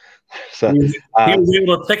good. So he was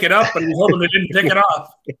able to pick it up, but he was hoping they didn't pick it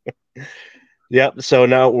off. Yep. So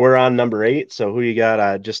now we're on number 8. So who you got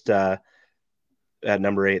at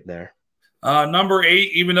number 8 there? Number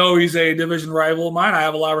 8, even though he's a division rival of mine, I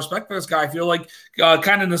have a lot of respect for this guy. I feel like kind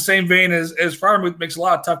of in the same vein as Freiermuth, makes a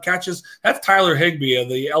lot of tough catches. That's Tyler Higbee of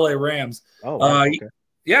the LA Rams. Oh, wow. Okay.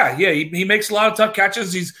 Yeah. He makes a lot of tough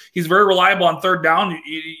catches. He's very reliable on third down.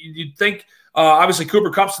 You'd think obviously Cooper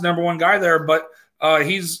Kupp's the number 1 guy there, but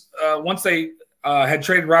he's once they had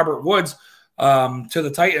traded Robert Woods to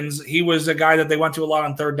the Titans, he was a guy that they went to a lot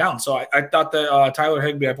on third down. So I thought that Tyler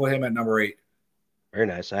Higbee, I put him at number 8. Very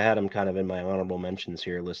nice. I had him kind of in my honorable mentions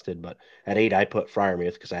here listed, but at 8 I put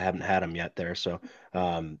Freiermuth because I haven't had him yet there. So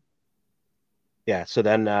yeah. So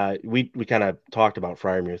then we kind of talked about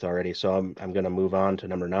Freiermuth already. So I'm going to move on to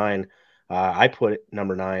number 9. I put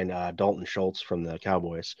number 9 Dalton Schultz from the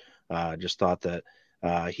Cowboys. Just thought that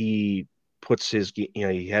he puts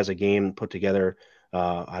he has a game put together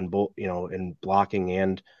on both, in blocking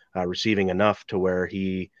and receiving enough to where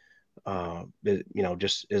he,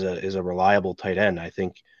 just is a reliable tight end. I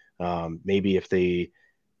think maybe if they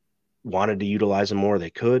wanted to utilize him more, they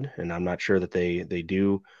could, and I'm not sure that they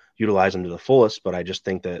do utilize him to the fullest, but I just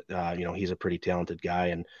think that, he's a pretty talented guy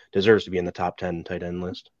and deserves to be in the top 10 tight end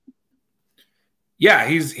list. Yeah,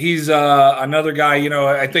 he's another guy.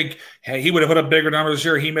 I think he would have put up bigger numbers this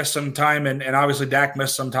year. He missed some time, and obviously Dak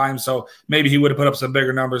missed some time, so maybe he would have put up some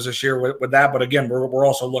bigger numbers this year with that. But again, we're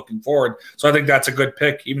also looking forward. So I think that's a good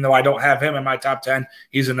pick, even though I don't have him in my top 10.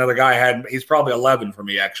 He's another guy I had. He's probably 11 for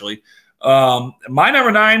me actually. My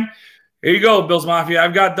number 9. Here you go, Bills Mafia.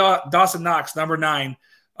 I've got Dawson Knox, number 9.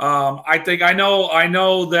 I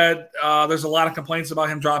know that there's a lot of complaints about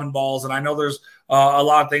him dropping balls, and I know there's a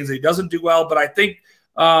lot of things that he doesn't do well. But I think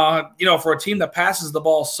for a team that passes the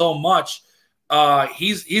ball so much,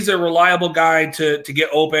 he's a reliable guy to get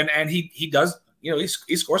open, and he does.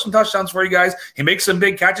 He scores some touchdowns for you guys. He makes some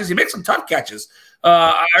big catches. He makes some tough catches.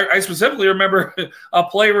 I specifically remember a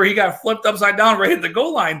play where he got flipped upside down right at the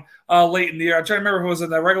goal line late in the year. I'm trying to remember if it was in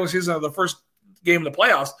the regular season or the first game of the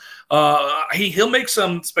playoffs. He'll make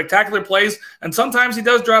some spectacular plays, and sometimes he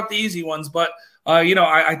does drop the easy ones. But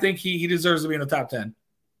I think he deserves to be in the top 10.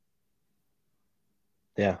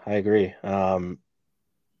 Yeah, I agree. And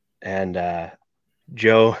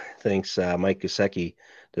Joe thinks Mike Gesicki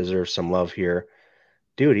deserves some love here.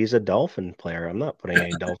 Dude, he's a Dolphin player. I'm not putting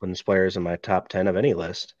any Dolphins players in my top 10 of any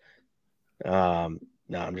list. No,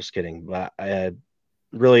 I'm just kidding. But I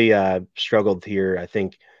really struggled here. I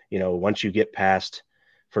think, once you get past,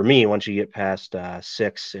 for me, once you get past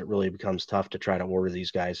 6, it really becomes tough to try to order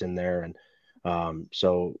these guys in there. And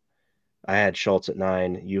so I had Schultz at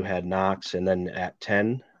 9, you had Knox, and then at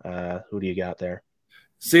 10, who do you got there?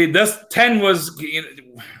 See, this 10 was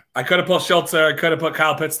I could have put Schultz there. I could have put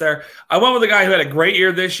Kyle Pitts there. I went with a guy who had a great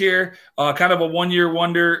year this year, kind of a one-year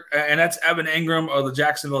wonder, and that's Evan Ingram of the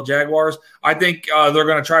Jacksonville Jaguars. I think they're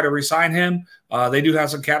going to try to re-sign him. They do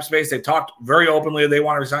have some cap space. They talked very openly they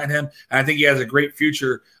want to re-sign him, and I think he has a great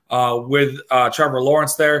future with Trevor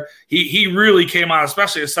Lawrence there. He really came on,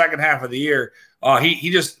 especially the second half of the year.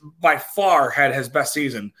 He just by far had his best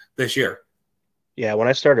season this year. Yeah, when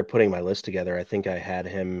I started putting my list together, I think I had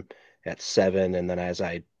him at 7, and then as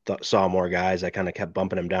I saw more guys, I kind of kept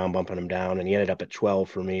bumping him down, and he ended up at 12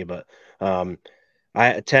 for me. But I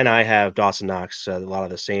at 10, I have Dawson Knox. A lot of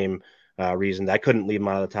the same reasons. I couldn't leave him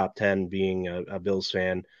out of the top 10, being a Bills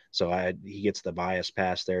fan, so he gets the bias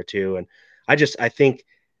pass there too. And I think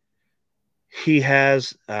he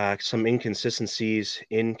has some inconsistencies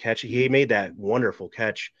in catch. He made that wonderful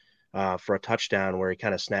catch for a touchdown where he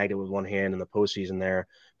kind of snagged it with one hand in the postseason there.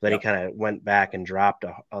 Then he kind of went back and dropped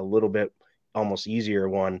a little bit almost easier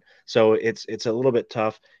one. So it's a little bit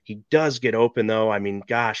tough. He does get open though. I mean,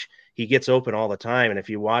 gosh, he gets open all the time. And if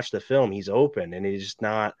you watch the film, he's open and he's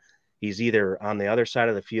either on the other side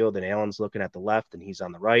of the field and Allen's looking at the left and he's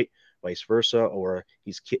on the right, vice versa, or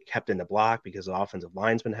he's kept in the block because the offensive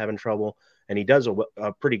line's been having trouble. And he does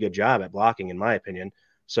a pretty good job at blocking, in my opinion.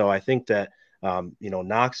 So I think that,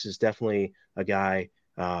 Knox is definitely a guy,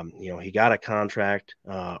 he got a contract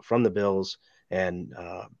from the Bills, and,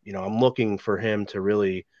 I'm looking for him to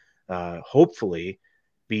really hopefully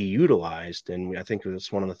be utilized. And I think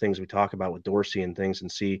it's one of the things we talk about with Dorsey and things,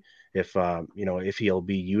 and see if he'll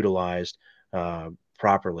be utilized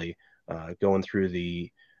properly going through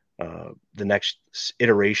the next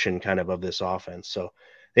iteration kind of this offense. So,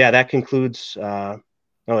 yeah, that concludes. You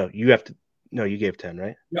gave 10,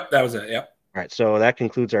 right? Yep, that was it. Yep. All right, so that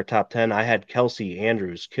concludes our top 10. I had Kelsey,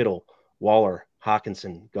 Andrews, Kittle, Waller,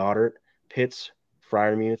 Hockenson, Goddard, Pitts,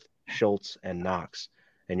 Freiermuth, Schultz, and Knox.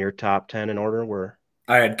 And your top 10 in order were?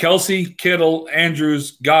 I had Kelsey, Kittle,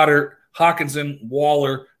 Andrews, Goddard, Hockenson,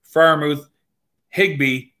 Waller, Freiermuth,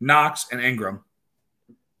 Higbee, Knox, and Ingram.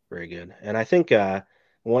 Very good. And I think guys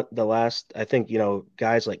like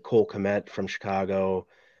Cole Kmet from Chicago,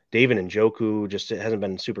 David Njoku just hasn't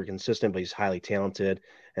been super consistent, but he's highly talented.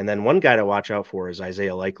 And then one guy to watch out for is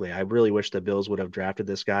Isaiah Likely. I really wish the Bills would have drafted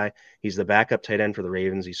this guy. He's the backup tight end for the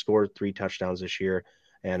Ravens. He scored 3 touchdowns this year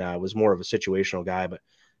and was more of a situational guy, but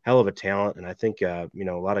hell of a talent. And I think, a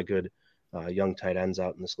lot of good young tight ends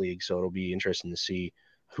out in this league. So it'll be interesting to see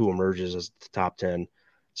who emerges as the top 10.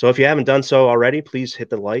 So if you haven't done so already, please hit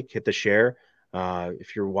the like, hit the share.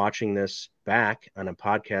 If you're watching this back on a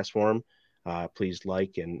podcast form, please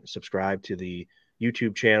like and subscribe to the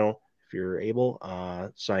YouTube channel. If you're able,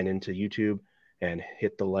 sign into YouTube and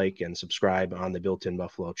hit the like and subscribe on the Built-in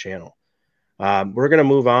Buffalo channel. We're going to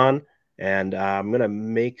move on, and I'm going to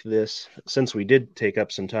make this, since we did take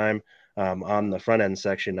up some time on the front end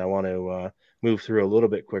section, I want to move through a little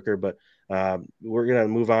bit quicker, but we're going to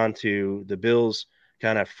move on to the Bills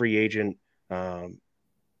kind of free agent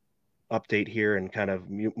update here and kind of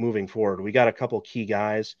moving forward. We got a couple key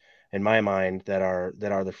guys in my mind that are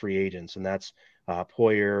the free agents, and that's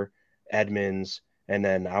Poyer, Edmonds, and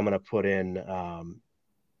then I'm going to put in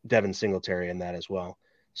Devin Singletary in that as well.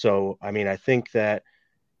 So, I mean, I think that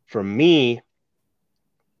for me,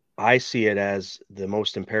 I see it as the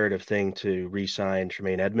most imperative thing to re-sign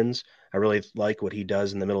Tremaine Edmonds. I really like what he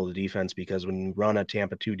does in the middle of the defense because when you run a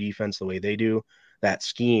Tampa 2 defense the way they do, that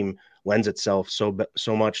scheme lends itself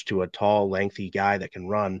so much to a tall, lengthy guy that can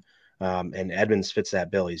run. And Edmonds fits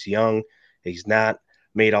that bill. He's young. He's not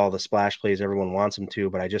made all the splash plays everyone wants him to,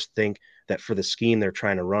 but I just think that for the scheme they're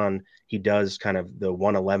trying to run, he does kind of the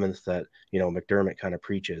 1/11th that McDermott kind of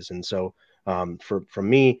preaches. And so for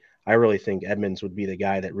me, I really think Edmonds would be the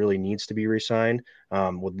guy that really needs to be re-signed.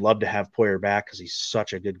 Would love to have Poyer back because he's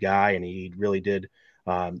such a good guy and he really did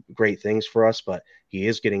great things for us, but he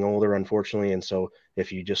is getting older, unfortunately. And so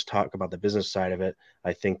if you just talk about the business side of it,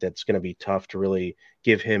 I think that's going to be tough to really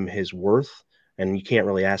give him his worth. And you can't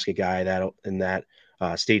really ask a guy that in that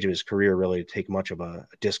stage of his career really to take much of a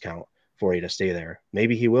discount for you to stay there.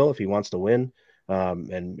 Maybe he will if he wants to win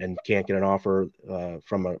and can't get an offer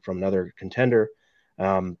from another contender.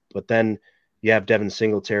 But then you have Devin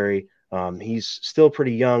Singletary. He's still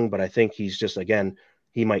pretty young, but I think he's just again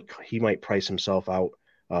he might price himself out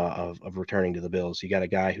of returning to the Bills. You got a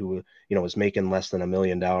guy who is making less than $1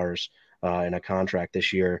 million in a contract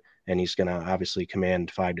this year, and he's going to obviously command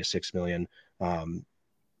 5 to 6 million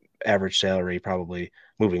average salary probably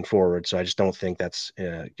moving forward. So I just don't think that's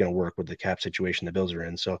going to work with the cap situation the Bills are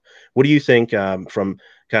in. So what do you think from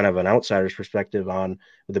kind of an outsider's perspective on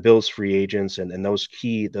the Bills free agents and those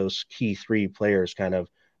key three players, kind of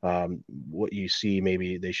what you see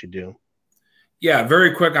maybe they should do? Yeah,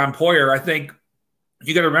 very quick on Poyer. I think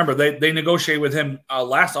you got to remember they negotiated with him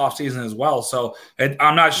last offseason as well. So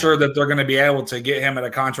I'm not sure that they're going to be able to get him at a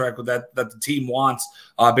contract with that the team wants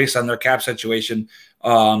based on their cap situation.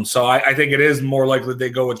 So I think it is more likely they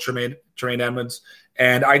go with Tremaine Edmonds.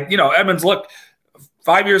 And Edmonds, look,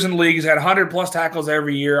 5 years in the league, he's had 100+ tackles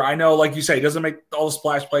every year. I know, like you say, he doesn't make all the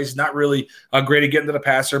splash plays. He's not really great at getting to the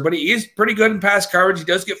passer, but he is pretty good in pass coverage. He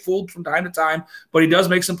does get fooled from time to time, but he does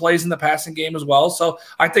make some plays in the passing game as well. So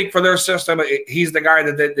I think for their system, he's the guy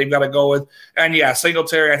that they've got to go with. And yeah,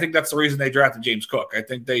 Singletary, I think that's the reason they drafted James Cook. I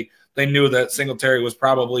think they knew that Singletary was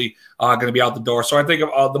probably going to be out the door. So I think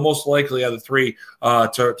the most likely of the three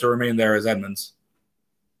to remain there is Edmonds.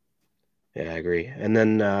 Yeah, I agree. And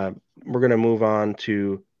then we're going to move on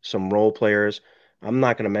to some role players. I'm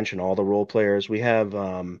not going to mention all the role players. We have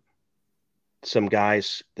some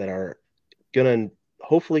guys that are going to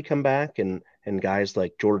hopefully come back, and guys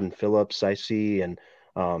like Jordan Phillips, I see, and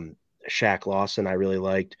Shaq Lawson, I really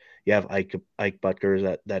liked. You have Ike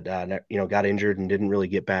Butker that got injured and didn't really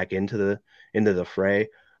get back into the fray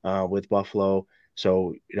with Buffalo.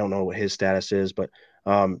 So you don't know what his status is, but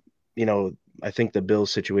I think the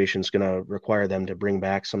Bills situation is going to require them to bring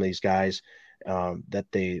back some of these guys that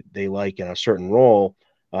they like in a certain role,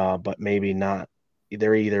 but maybe not.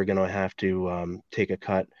 They're either going to have to take a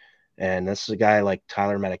cut, and this is a guy like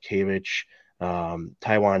Tyler Matakevich,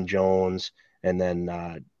 Taiwan Jones, and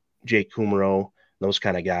then Jake Kumaro, those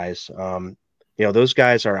kind of guys. Those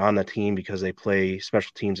guys are on the team because they play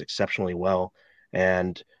special teams exceptionally well,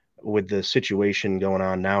 and with the situation going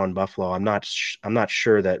on now in Buffalo, I'm not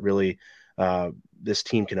sure that really this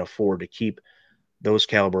team can afford to keep those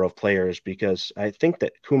caliber of players, because I think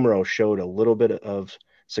that Kumaro showed a little bit of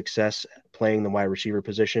success playing the wide receiver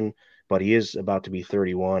position, but he is about to be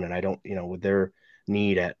 31, and I don't, with their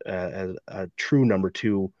need at a true number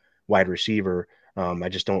 2 wide receiver, I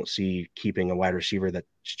just don't see keeping a wide receiver that's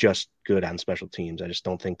just good on special teams. I just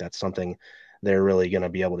don't think that's something they're really going to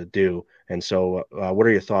be able to do. And so, what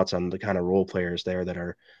are your thoughts on the kind of role players there that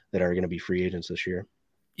are going to be free agents this year?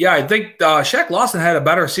 Yeah, I think Shaq Lawson had a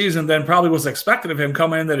better season than probably was expected of him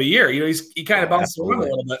coming into the year. He kind of bounced around a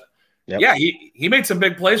little bit. Yep. Yeah, he made some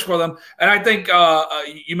big plays for them. And I think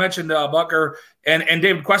you mentioned Butker and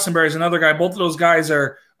David Questenberry is another guy. Both of those guys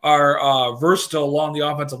are versatile along the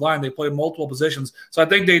offensive line. They play multiple positions. So I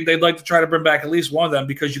think they'd like to try to bring back at least one of them,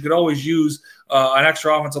 because you could always use an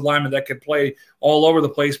extra offensive lineman that could play all over the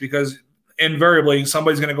place, because invariably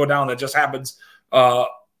somebody's going to go down. That just happens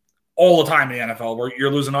all the time in the NFL, where you're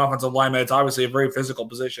losing offensive linemen. It's obviously a very physical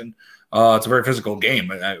position. It's a very physical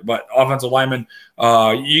game, but offensive linemen,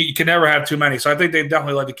 you can never have too many. So I think they'd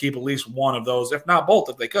definitely like to keep at least one of those, if not both,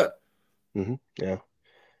 if they could. Mm-hmm. Yeah.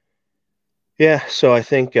 Yeah. So I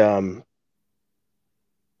think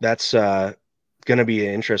that's going to be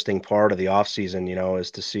an interesting part of the offseason,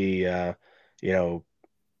 is to see, what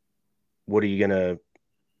are you going to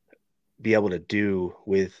be able to do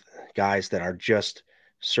with guys that are just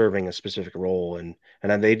serving a specific role, and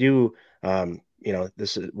then they do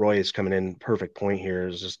this is, Roy is coming in perfect point here,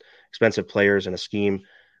 is just expensive players and a scheme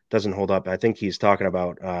doesn't hold up. I think he's talking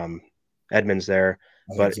about Edmonds there.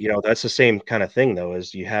 But that's the same kind of thing though,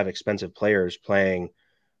 is you have expensive players playing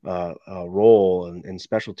a role in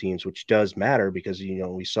special teams, which does matter because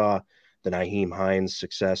we saw the Nyheim Hines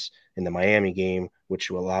success in the Miami game, which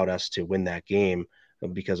allowed us to win that game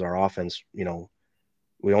because our offense,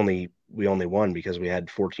 we only won because we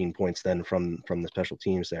had 14 points then from the special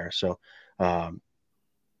teams there. So,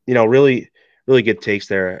 really really good takes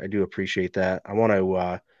there. I do appreciate that. I want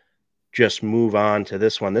to just move on to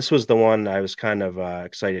this one. This was the one I was kind of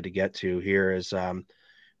excited to get to here. Is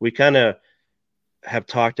we kind of have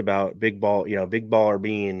talked about Big Ball, Big Baller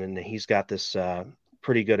Bean, and he's got this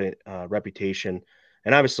pretty good reputation.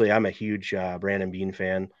 And obviously, I'm a huge Brandon Bean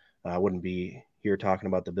fan. I wouldn't be here talking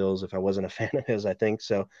about the Bills if I wasn't a fan of his, I think.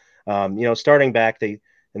 So, starting back,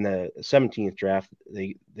 in the 17th draft,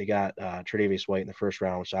 they got Tre'Davious White in the first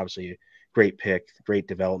round, which is obviously a great pick, great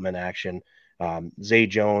development action. Zay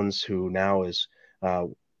Jones, who now is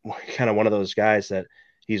kind of one of those guys that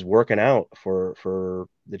he's working out for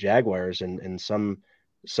the Jaguars in some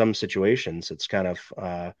situations. It's kind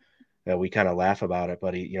of we kind of laugh about it,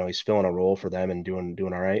 but he's filling a role for them and doing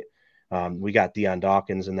all right. We got Dion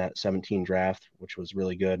Dawkins in that 17 draft, which was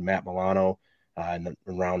really good. Matt Milano in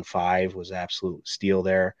round 5 was absolute steal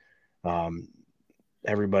there.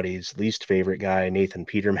 Everybody's least favorite guy, Nathan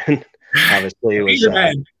Peterman,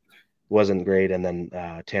 obviously wasn't great, and then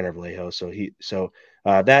Tanner Vallejo. So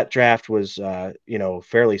that draft was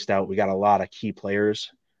fairly stout. We got a lot of key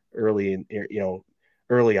players early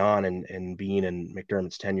on in Bean and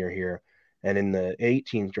McDermott's tenure here. And in the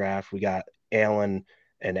 18th draft, we got Allen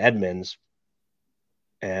and Edmonds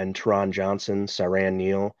and Teron Johnson, Siran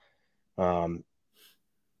Neal,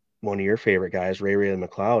 one of your favorite guys, Ray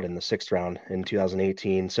McLeod, in the 6th round in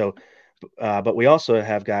 2018. So, but we also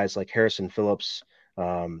have guys like Harrison Phillips,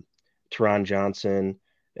 Teron Johnson,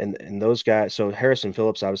 and those guys. So Harrison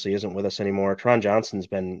Phillips obviously isn't with us anymore. Teron Johnson's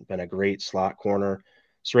been a great slot corner.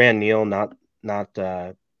 Siran Neal not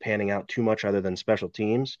panning out too much other than special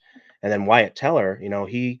teams. And then Wyatt Teller,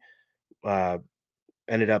 he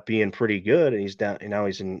ended up being pretty good, and he's down. And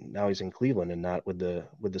now he's in Cleveland and not with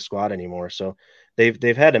the squad anymore. So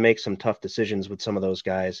they've had to make some tough decisions with some of those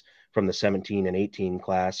guys from the 17 and 18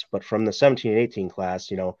 class. But from the 17 and 18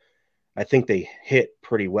 class, I think they hit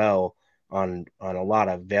pretty well on a lot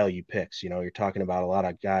of value picks. You're talking about a lot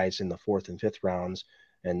of guys in the 4th and 5th rounds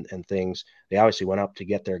and things. They obviously went up to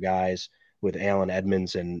get their guys with Allen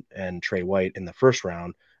Edmonds and Trey White in the 1st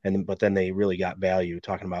round. But then they really got value,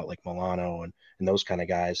 talking about like Milano and those kind of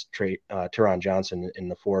guys, Teron Johnson in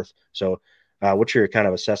the 4th. So what's your kind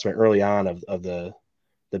of assessment early on of the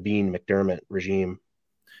Bean McDermott regime?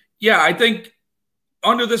 Yeah, I think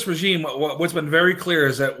under this regime, what's been very clear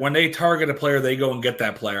is that when they target a player, they go and get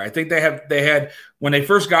that player. I think they had when they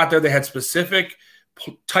first got there, they had specific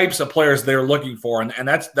types of players they were looking for, and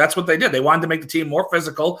that's what they did. They wanted to make the team more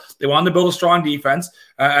physical. They wanted to build a strong defense,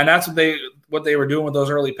 and that's what they were doing with those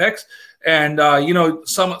early picks. And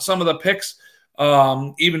some of the picks,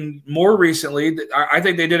 even more recently, I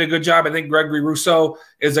think they did a good job. I think Gregory Rousseau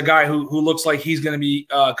is a guy who looks like he's going to be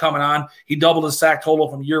coming on. He doubled his sack total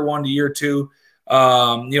from year 1 to year 2.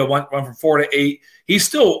 Went from 4 to 8. He's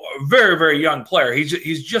still a very, very young player.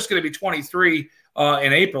 He's just going to be 23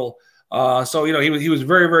 in April. So he was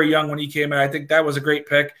very, very young when he came in. I think that was a great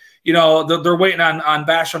pick. They're waiting on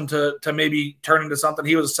Basham to maybe turn into something.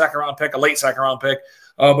 He was a 2nd round pick, a late 2nd round pick,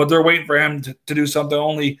 but they're waiting for him to do something.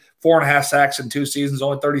 Only 4.5 sacks in 2 seasons,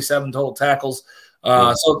 only 37 total tackles.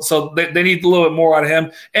 So they need a little bit more out of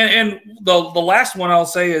him. And the last one I'll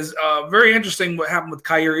say is very interesting. What happened with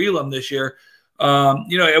Kaiir Elam this year?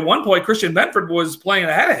 At one point Christian Benford was playing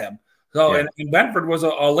ahead of him. So, yeah. and Benford was a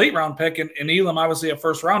late round pick, and Elam obviously a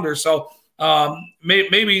 1st rounder. So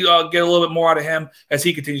maybe get a little bit more out of him as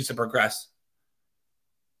he continues to progress.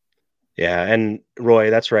 Yeah, and Roy,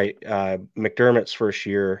 that's right. McDermott's first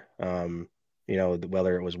year,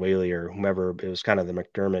 whether it was Whaley or whomever, it was kind of the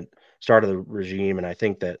McDermott start of the regime, and I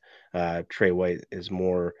think that Trey White is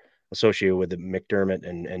more associated with the McDermott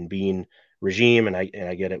and Bean regime, and I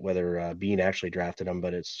get it whether Bean actually drafted him,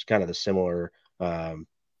 but it's kind of the similar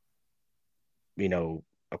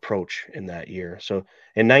approach in that year. So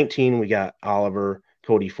in 19, we got Oliver,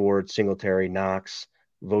 Cody Ford, Singletary, Knox,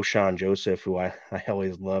 Voshon Joseph, who I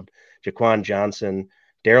always loved, Jaquan Johnson,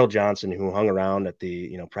 Daryl Johnson, who hung around at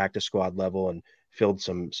the practice squad level and filled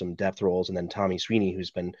some depth roles, and then Tommy Sweeney, who's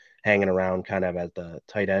been hanging around kind of at the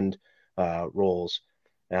tight end roles.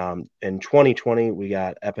 In 2020, we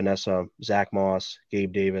got Epinesa, Zach Moss,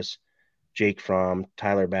 Gabe Davis, Jake Fromm,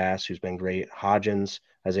 Tyler Bass, who's been great,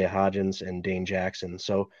 Isaiah Hodgins, and Dane Jackson.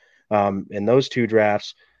 So in those 2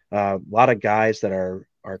 drafts, a lot of guys that are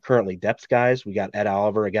currently depth guys. We got Ed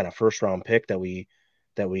Oliver, again, a first round pick that we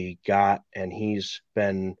got, and he's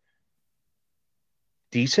been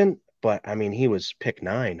decent, but I mean, he was pick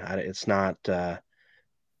 9. It's not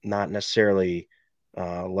necessarily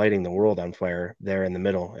lighting the world on fire there in the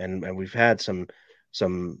middle, and we've had some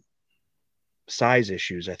size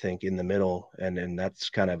issues, I think, in the middle, and that's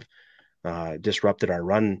kind of disrupted our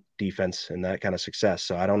run defense and that kind of success.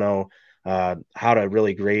 So I don't know how to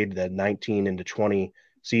really grade the 19 into 20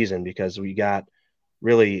 season, because we got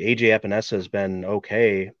really AJ Epinesa has been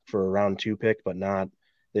okay for a round 2 pick, but not.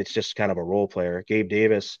 It's just kind of a role player. Gabe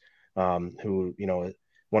Davis, who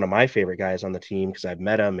one of my favorite guys on the team because I've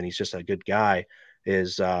met him and he's just a good guy,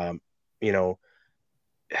 is had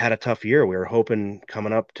a tough year. We were hoping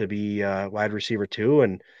coming up to be wide receiver 2,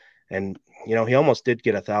 and he almost did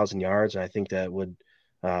get 1,000 yards, and I think that would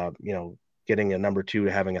getting a number 2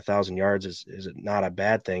 to having 1,000 yards is not a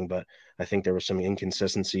bad thing, but I think there were some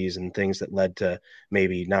inconsistencies and things that led to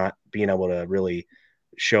maybe not being able to really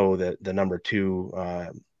show the number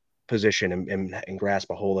 2 position and grasp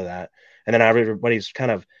a hold of that. And then everybody's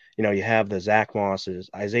kind of, you have the Zach Mosses.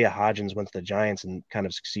 Isaiah Hodgins went to the Giants and kind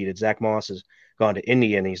of succeeded. Zach Moss has gone to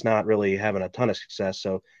Indy and he's not really having a ton of success,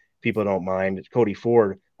 so people don't mind. Cody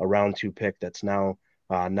Ford, a round 2 pick that's now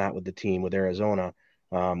not with the team with Arizona,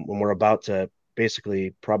 when we're about to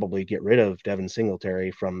basically probably get rid of Devin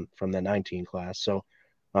Singletary from the 19 class. So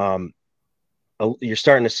you're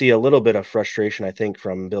starting to see a little bit of frustration, I think,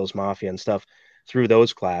 from Bills Mafia and stuff through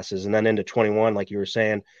those classes. And then into 21, like you were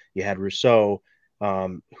saying, you had Rousseau,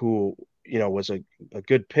 who, was a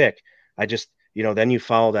good pick. I just, then you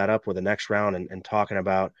follow that up with the next round and talking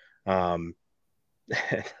about, and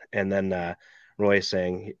then Roy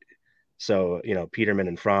saying, so, Peterman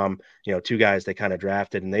and Fromm, 2 guys they kind of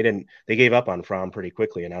drafted, and they gave up on Fromm pretty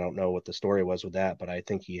quickly. And I don't know what the story was with that, but I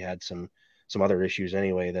think he had some other issues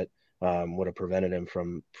anyway that would have prevented him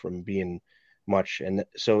from being much. And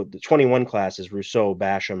so the 21 class is Rousseau,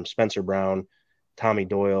 Basham, Spencer Brown, Tommy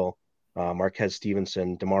Doyle, Marquez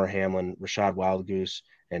Stevenson, DeMar Hamlin, Rashad Wildgoose,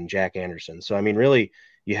 and Jack Anderson. So, I mean, really,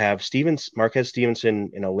 you have Marquez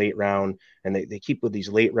Stevenson in a late round, and they keep with these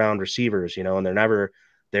late round receivers, and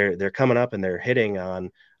they're coming up and they're hitting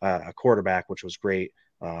on a quarterback, which was great.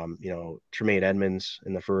 Tremaine Edmonds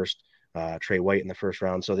in the first, Trey White in the first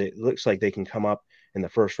round. So it looks like they can come up in the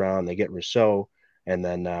first round. They get Rousseau, and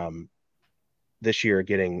then this year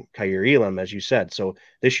getting Kaiir Elam, as you said. So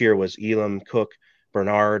this year was Elam, Cook,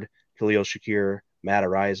 Bernard, Khalil Shakir, Matt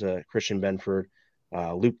Ariza, Christian Benford,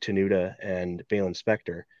 Luke Tenuta, and Balen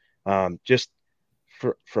Spector. Just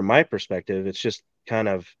from my perspective, it's just kind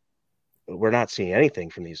of, we're not seeing anything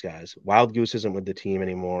from these guys. Wild Goose isn't with the team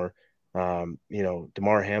anymore.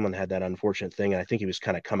 DeMar Hamlin had that unfortunate thing, and I think he was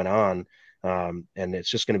kind of coming on. And it's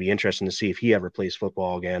just going to be interesting to see if he ever plays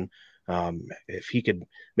football again. If he could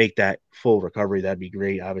make that full recovery, that'd be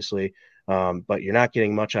great, obviously. But you're not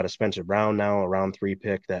getting much out of Spencer Brown now, a round 3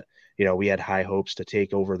 pick that, we had high hopes to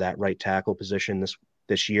take over that right tackle position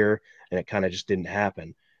this year, and it kind of just didn't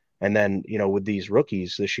happen. And then, with these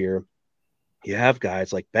rookies this year, you have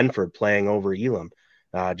guys like Benford playing over Elam,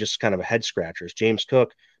 just kind of a head scratchers. James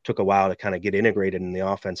Cook took a while to kind of get integrated in the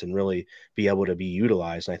offense and really be able to be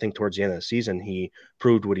utilized. And I think towards the end of the season, he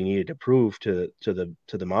proved what he needed to prove to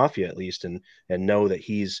the Mafia, at least, and know that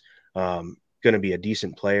he's going to be a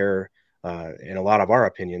decent player in a lot of our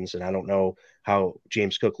opinions. And I don't know how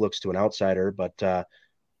James Cook looks to an outsider, but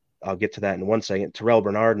I'll get to that in one second. Terrell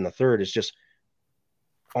Bernard in the third is just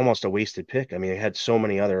almost a wasted pick. I mean, they had so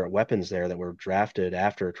many other weapons there that were drafted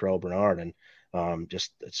after Terrell Bernard, and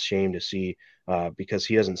just it's a shame to see because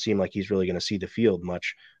he doesn't seem like he's really going to see the field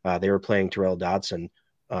much. They were playing Terrell Dodson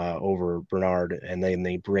over Bernard, and then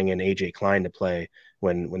they bring in AJ Klein to play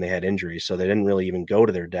when they had injuries, so they didn't really even go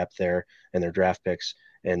to their depth there and their draft picks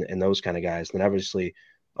and those kind of guys. And obviously,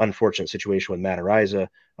 unfortunate situation with Matt Ariza,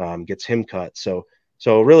 gets him cut. So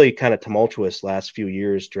really kind of tumultuous last few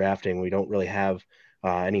years drafting. We don't really have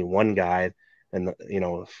any one guy, and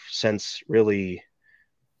since really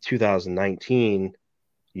 2019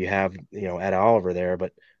 you have Ed Oliver there,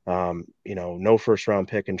 but no first round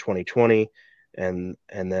pick in 2020, and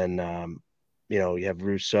then you have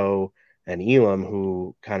Rousseau and Elam,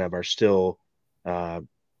 who kind of are still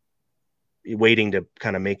waiting to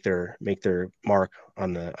kind of make their mark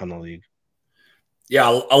on the league.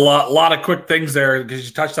 Yeah, a lot of quick things there because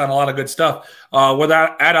you touched on a lot of good stuff. With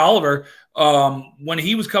Ed Oliver, when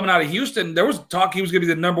he was coming out of Houston, there was talk he was going to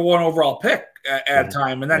be the number 1 overall pick at the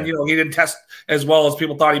time. And then, he didn't test as well as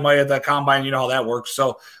people thought he might at the combine. You know how that works.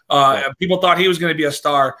 So people thought he was going to be a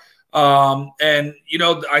star. And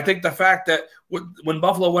I think the fact that when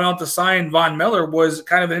Buffalo went out to sign Von Miller was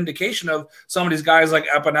kind of an indication of some of these guys like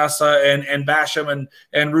Epinesa and Basham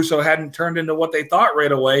and Russo hadn't turned into what they thought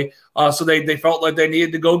right away. So they felt like they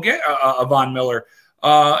needed to go get a Von Miller.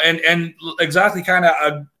 And exactly kind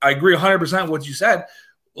of I agree 100% with what you said.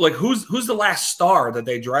 Like who's the last star that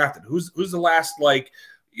they drafted? Who's the last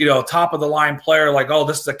top of the line player? Like, oh,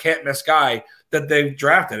 this is a can't miss guy that they've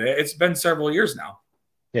drafted. It's been several years now.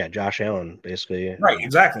 Yeah, Josh Allen basically. Right,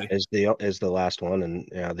 exactly. Is the last one,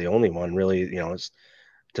 and the only one really, is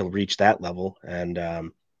to reach that level.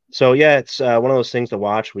 And so yeah, it's one of those things to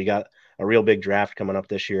watch. We got a real big draft coming up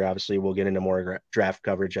this year. Obviously, we'll get into more draft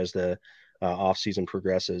coverage as the off season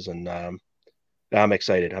progresses, and I'm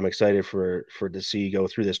excited. I'm excited for to see go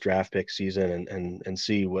through this draft pick season and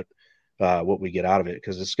see what we get out of it,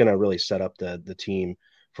 because it's going to really set up the team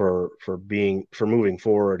for moving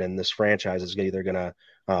forward. And this franchise is either going to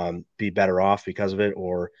be better off because of it,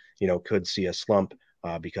 or could see a slump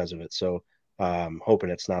because of it. So hoping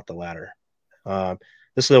it's not the latter.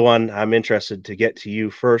 This is the one I'm interested to get to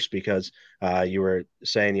you first, because you were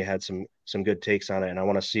saying you had some good takes on it, and I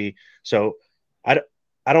want to see. So I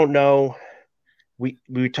don't know.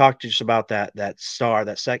 We talked just about that star,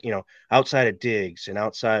 that second, outside of Diggs and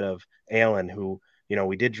outside of Allen, who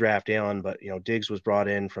we did draft Allen, but Diggs was brought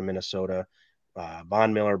in from Minnesota,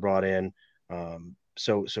 Von Miller brought in.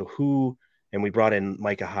 So who, and we brought in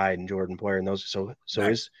Micah Hyde and Jordan Poyer and those. So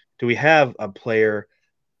nice. Do we have a player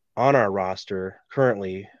on our roster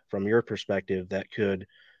currently, from your perspective, that could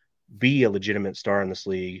be a legitimate star in this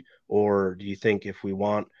league? Or do you think if we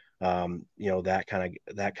want, that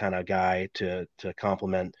kind of guy to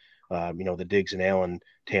complement, the Diggs and Allen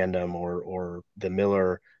tandem, or the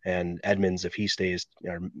Miller and Edmonds, if he stays,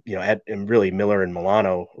 and really Miller and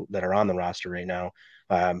Milano that are on the roster right now,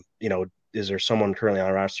 is there someone currently on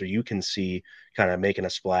the roster you can see kind of making a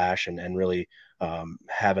splash and really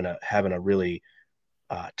having a really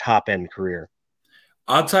top end career?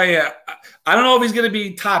 I'll tell you, I don't know if he's going to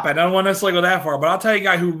be top. I don't want to necessarily go that far, but I'll tell you a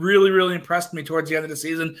guy who really, really impressed me towards the end of the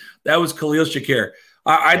season. That was Khalil Shakir.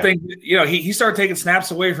 I think, he started taking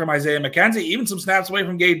snaps away from Isaiah McKenzie, even some snaps away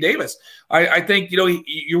from Gabe Davis. I think,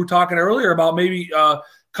 you were talking earlier about maybe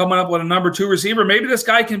coming up with a number 2 receiver. Maybe this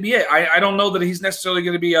guy can be it. I don't know that he's necessarily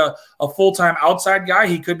going to be a full-time outside guy.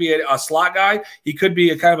 He could be a slot guy. He could be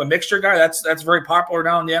a kind of a mixture guy. That's very popular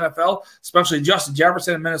now in the NFL, especially Justin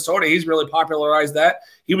Jefferson in Minnesota. He's really popularized that.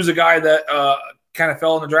 He was a guy that kind of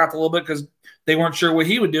fell in the draft a little bit because they weren't sure what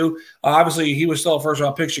he would do. Obviously, he was still a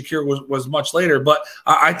first-round pick. Shakir was much later. But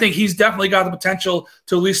I think he's definitely got the potential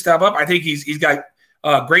to at least step up. I think he's got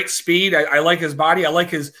great speed. I like his body. I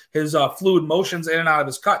like his fluid motions in and out of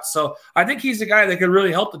his cuts. So I think he's the guy that could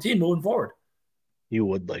really help the team moving forward. You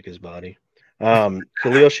would like his body. Khalil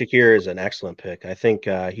Shakir is an excellent pick. I think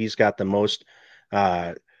he's got the most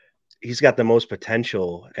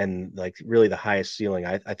potential and like really the highest ceiling.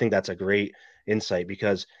 I think that's a great insight,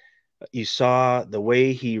 because you saw the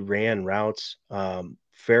way he ran routes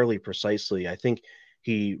fairly precisely. I think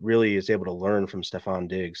he really is able to learn from Stephon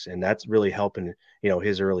Diggs, and that's really helping,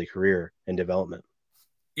 his early career and development.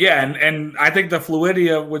 Yeah, and I think the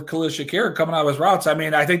fluidity with Khalil Shakir coming out of his routes, I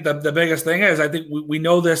mean, I think the biggest thing is, I think we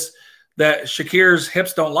know this, that Shakir's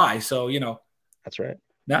hips don't lie. So, That's right.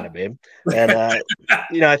 No. Not a babe. And,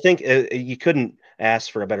 I think you couldn't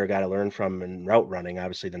ask for a better guy to learn from in route running,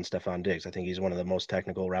 obviously, than Stephon Diggs. I think he's one of the most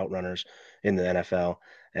technical route runners in the NFL.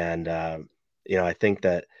 And, I think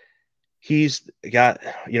that he's got,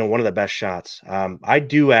 one of the best shots. I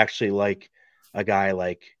do actually like a guy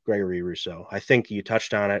like Gregory Rousseau. I think you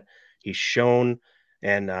touched on it. He's shown,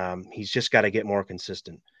 and he's just got to get more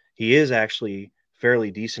consistent. He is actually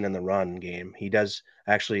fairly decent in the run game. He does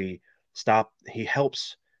actually he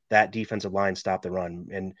helps that defensive line stop the run.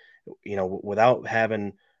 And, without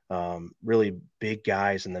having really big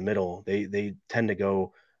guys in the middle, they tend to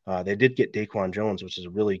go, they did get Daquan Jones, which is a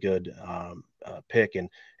really good pick,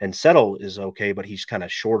 and Settle is okay, but he's kind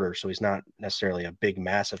of shorter, so he's not necessarily a big,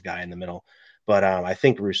 massive guy in the middle. But I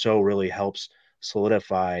think Rousseau really helps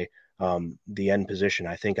solidify the end position.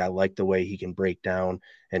 I think I like the way he can break down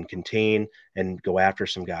and contain and go after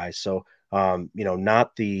some guys. So,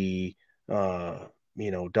 not the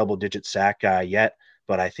double-digit sack guy yet,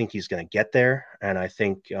 but I think he's going to get there. And I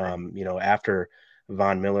think after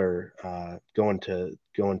Von Miller going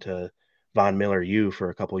to Von Miller U for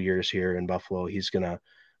a couple of years here in Buffalo,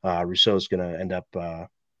 Rousseau's gonna end up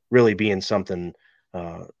really being something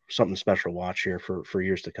special to watch here for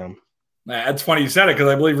years to come. That's funny you said it, because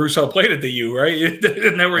I believe Rousseau played at the U, right? Yeah, he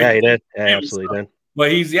did. Yeah, absolutely did.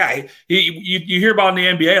 But you hear about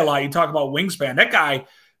in the NBA a lot. You talk about wingspan. That guy,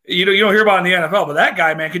 you don't hear about in the NFL, but that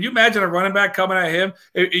guy, man, could you imagine a running back coming at him?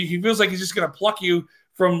 He feels like he's just going to pluck you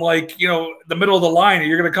from the middle of the line, and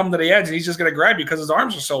you're going to come to the edge, and he's just going to grab you because his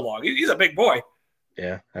arms are so long. He's a big boy.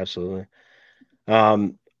 Yeah, absolutely.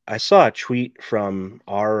 I saw a tweet from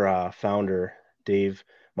our founder, Dave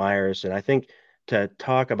Myers, and I think to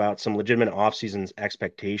talk about some legitimate offseason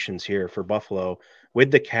expectations here for Buffalo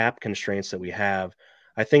with the cap constraints that we have,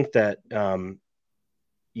 I think that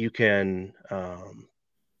you can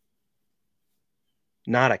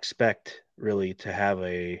not expect really to have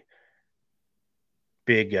a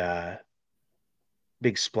big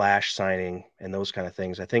splash signing and those kind of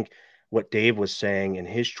things. I think what Dave was saying in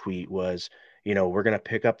his tweet was, we're going to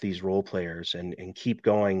pick up these role players and keep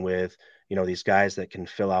going with, these guys that can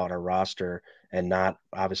fill out our roster and not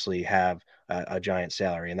obviously have a giant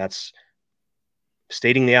salary. And that's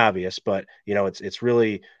stating the obvious, but it's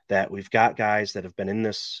really that we've got guys that have been in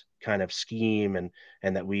this kind of scheme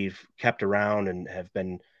and that we've kept around and have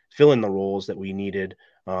been filling the roles that we needed.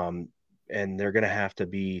 And they're going to have to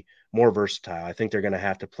be more versatile. I think they're going to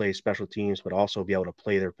have to play special teams, but also be able to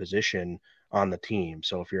play their position on the team.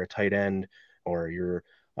 So if you're a tight end or you're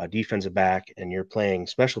a defensive back and you're playing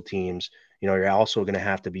special teams, you're also going to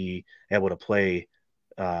have to be able to play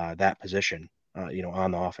that position,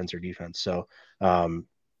 on the offense or defense. So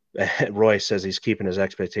Roy says he's keeping his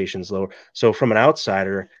expectations lower. So from an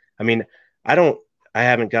outsider, I mean, I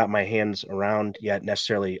haven't got my hands around yet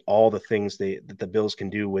necessarily all the things that the Bills can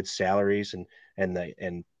do with salaries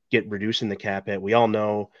and get reducing the cap hit. We all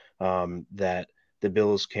know that the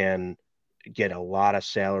Bills can get a lot of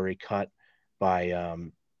salary cut by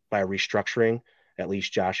restructuring at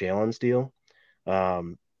least Josh Allen's deal.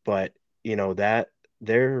 But that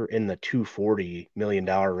they're in the $240 million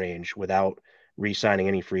range without re-signing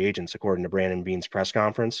any free agents, according to Brandon Beane's press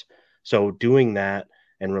conference. So doing that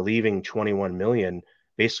and relieving $21 million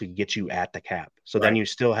basically gets you at the cap. So Then you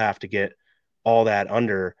still have to get all that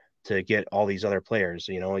under to get all these other players.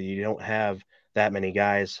 You don't have that many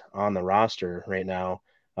guys on the roster right now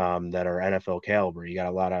that are NFL caliber. You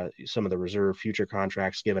got some of the reserve future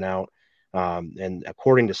contracts given out. And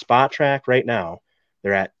according to Spot Track right now,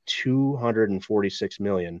 they're at 246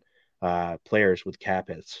 million players with cap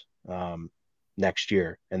hits next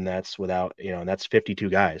year. And that's without, and that's 52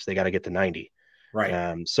 guys. They got to get to 90.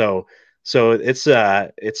 Right. So it's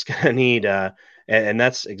going to need, and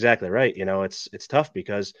that's exactly right. It's tough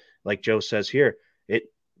because like Joe says here,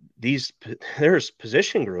 there's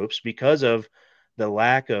position groups because of the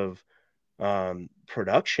lack of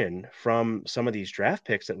production from some of these draft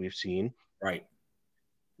picks that we've seen. Right.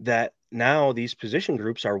 That now these position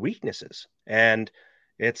groups are weaknesses, and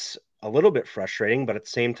it's a little bit frustrating, but at the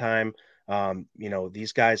same time,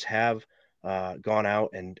 these guys have gone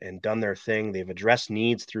out and done their thing. They've addressed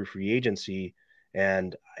needs through free agency,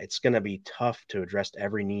 and it's going to be tough to address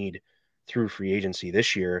every need through free agency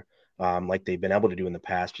this year, like they've been able to do in the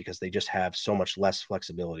past, because they just have so much less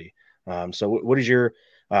flexibility. So what is your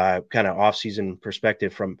kind of off-season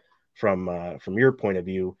perspective from your point of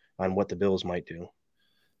view on what the Bills might do?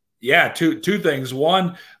 Yeah, two things.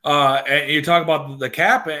 One, and you talk about the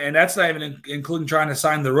cap, and that's not even including trying to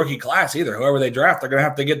sign the rookie class either. Whoever they draft, they're going to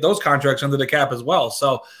have to get those contracts under the cap as well.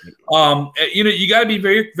 So, you got to be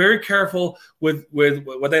very, very careful with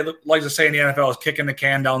what they like to say in the NFL is kicking the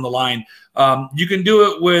can down the line. You can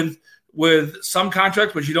do it with some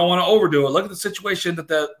contracts, but you don't want to overdo it. Look at the situation that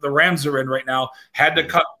the Rams are in right now. Had to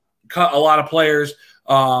cut a lot of players.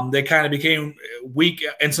 They kind of became weak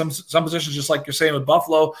in some positions, just like you're saying with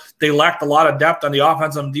Buffalo. They lacked a lot of depth on the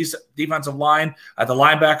offensive and defensive line at the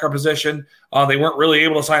linebacker position. They weren't really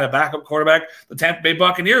able to sign a backup quarterback. The Tampa Bay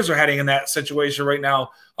Buccaneers are heading in that situation right now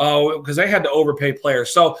because they had to overpay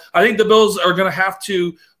players. So I think the Bills are going to have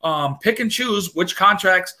to pick and choose which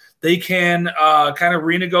contracts they can kind of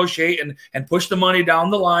renegotiate and push the money down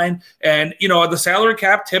the line. And, the salary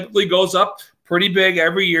cap typically goes up pretty big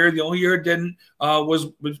every year. The only year it didn't was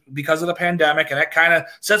because of the pandemic, and that kind of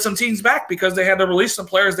set some teams back because they had to release some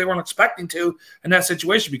players they weren't expecting to in that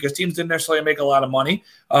situation because teams didn't necessarily make a lot of money.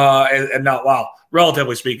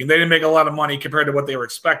 Relatively speaking, they didn't make a lot of money compared to what they were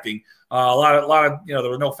expecting. A lot of there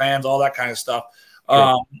were no fans, all that kind of stuff.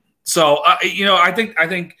 Sure. I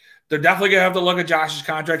think they're definitely going to have to look at Josh's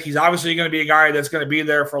contract. He's obviously going to be a guy that's going to be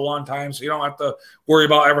there for a long time, so you don't have to worry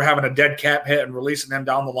about ever having a dead cap hit and releasing them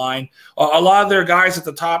down the line. A lot of their guys at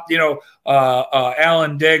the top,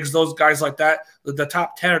 Allen, Diggs, those guys like that, the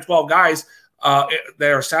top 10 or 12 guys,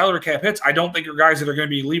 their salary cap hits, I don't think are guys that are going to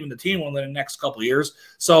be leaving the team within the next couple of years.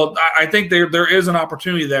 So I think there is an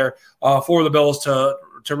opportunity there for the Bills to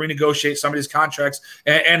renegotiate some of these contracts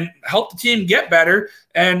and help the team get better.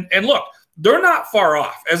 And look, they're not far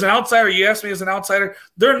off. As an outsider, you ask me as an outsider,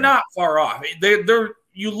 they're not far off. They're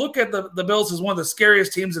you look at the Bills as one of the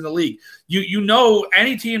scariest teams in the league. You know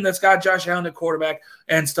any team that's got Josh Allen at quarterback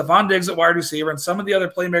and Stephon Diggs at wide receiver and some of the other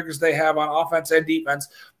playmakers they have on offense and defense,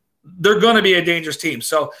 they're going to be a dangerous team.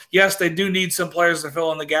 So, yes, they do need some players to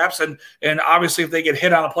fill in the gaps. And obviously, if they get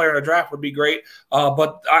hit on a player in a draft would be great.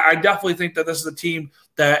 But I definitely think that this is a team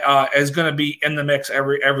that is going to be in the mix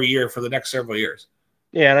every year for the next several years.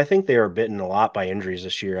 Yeah, and I think they were bitten a lot by injuries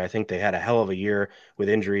this year. I think they had a hell of a year with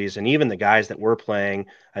injuries, and even the guys that were playing,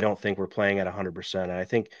 I don't think were playing at 100%. And I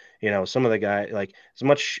think, some of the guys, like as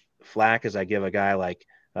much flack as I give a guy like,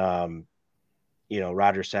 Roger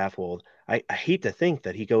Saffold, I hate to think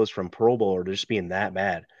that he goes from Pro Bowler to just being that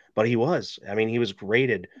bad, but he was. I mean, he was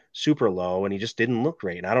graded super low, and he just didn't look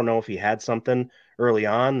great. And I don't know if he had something early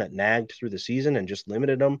on that nagged through the season and just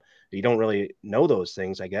limited him. You don't really know those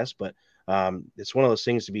things, I guess, but it's one of those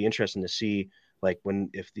things to be interesting to see, like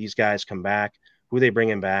if these guys come back, who they bring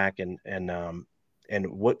in back, and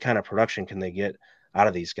what kind of production can they get out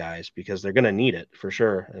of these guys, because they're going to need it for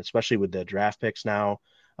sure, especially with the draft picks now.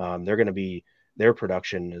 Their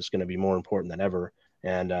production is going to be more important than ever.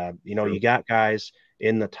 And you got guys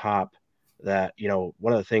in the top that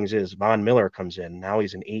one of the things is Von Miller comes in now.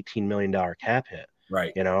 He's an $18 million cap hit,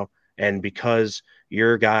 right? And because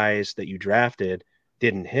your guys that you drafted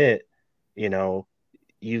didn't hit,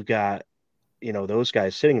 you've got, those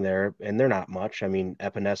guys sitting there and they're not much. I mean,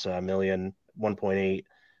 Epinesa, $1 million, 1.8,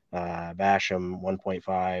 Basham,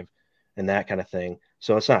 1.5, and that kind of thing.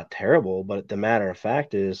 So it's not terrible, but the matter of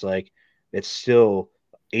fact is, like, it's still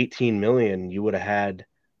 18 million you would have had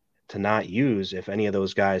to not use if any of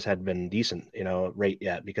those guys had been decent, right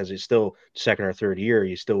yet, because it's still second or third year.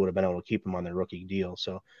 You still would have been able to keep them on their rookie deal.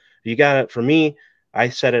 So you got it. For me, I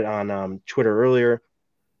said it on Twitter earlier,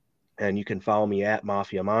 and you can follow me at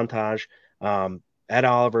Mafia Montage. Ed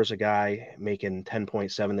Oliver's a guy making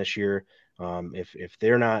 10.7 this year.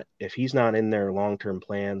 If he's not in their long-term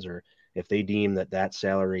plans, or if they deem that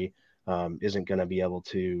salary isn't going to be able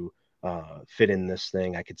to fit in this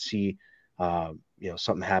thing, I could see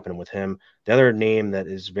something happening with him. The other name that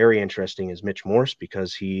is very interesting is Mitch Morse,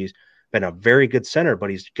 because he's been a very good center, but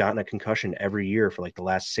he's gotten a concussion every year for like the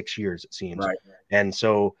last 6 years, it seems. Right. And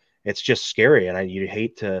so it's just scary. And you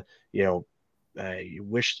hate to, you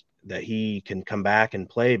wish that he can come back and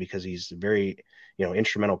play, because he's a very,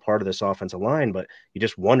 instrumental part of this offensive line, but you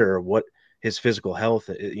just wonder what his physical health,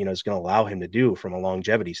 is going to allow him to do from a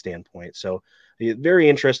longevity standpoint. So very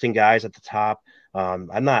interesting guys at the top.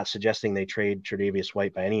 I'm not suggesting they trade Tre'Davious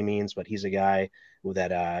White by any means, but he's a guy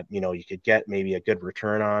that, you could get maybe a good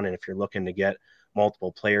return on. And if you're looking to get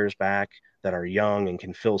multiple players back that are young and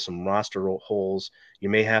can fill some roster holes, you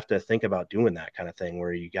may have to think about doing that kind of thing,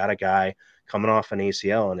 where you got a guy coming off an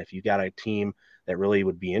ACL. And if you got a team that really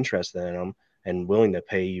would be interested in him and willing to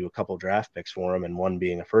pay you a couple draft picks for him, and one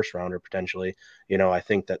being a first rounder potentially, I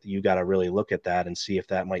think that you got to really look at that and see if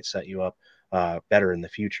that might set you up better in the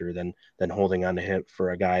future than holding on to him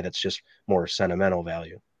for a guy that's just more sentimental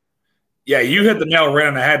value. Yeah, you hit the nail right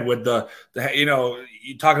on the head with the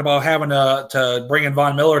you talk about having to bring in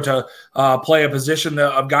Von Miller to play a position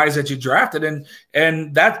of guys that you drafted,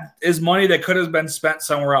 and that is money that could have been spent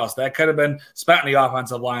somewhere else. That could have been spent on the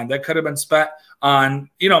offensive line. That could have been spent on,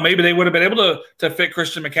 maybe they would have been able to fit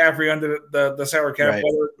Christian McCaffrey under the salary cap, right,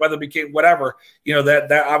 whether it became whatever,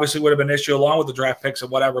 that obviously would have been an issue along with the draft picks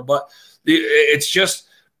and whatever. But it's just,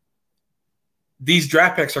 these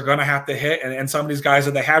draft picks are going to have to hit, and some of these guys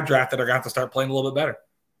that they have drafted are going to have to start playing a little bit better.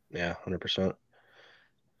 Yeah, 100%.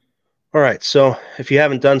 All right, so if you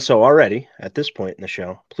haven't done so already at this point in the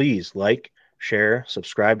show, please like, share,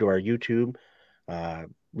 subscribe to our YouTube,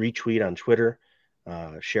 retweet on Twitter,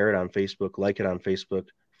 share it on Facebook, like it on Facebook,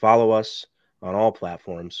 follow us on all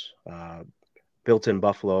platforms. Built-in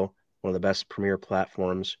Buffalo, one of the best premier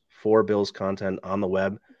platforms for Bills content on the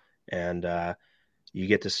web, and you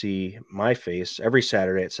get to see my face every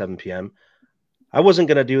Saturday at 7 p.m. I wasn't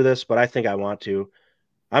going to do this, but I think I want to.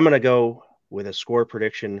 I'm going to go with a score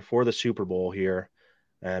prediction for the Super Bowl here.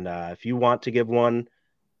 And if you want to give one,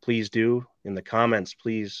 please do. In the comments,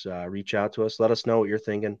 please reach out to us. Let us know what you're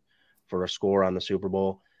thinking for a score on the Super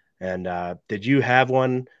Bowl. And did you have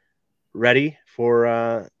one ready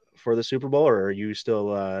for the Super Bowl, or are you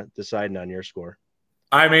still deciding on your score?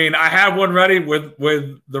 I mean, I have one ready with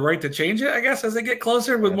the right to change it, I guess, as they get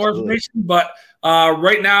closer with more information. But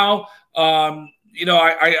right now,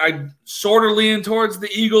 I sort of lean towards the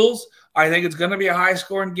Eagles. I think it's going to be a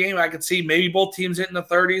high-scoring game. I could see maybe both teams hitting the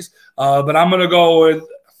 30s. But I'm going to go with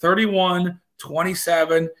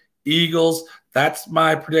 31-27 Eagles. That's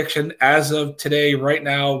my prediction as of today, right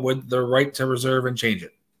now, with the right to reserve and change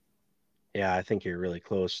it. Yeah, I think you're really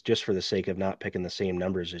close. Just for the sake of not picking the same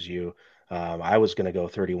numbers as you, I was going to go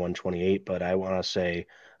 31-28, but I want to say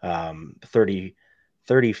 30,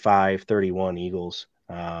 35-31 Eagles.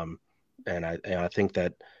 And I think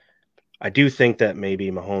that I do think that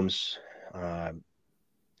maybe Mahomes uh,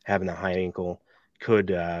 having the high ankle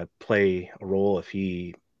could play a role if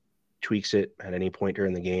he tweaks it at any point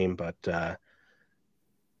during the game. But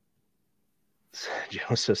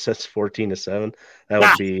Joseph says 14-7. That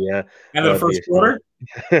Ah, would be end that of the would be first quarter.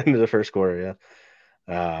 into the first quarter.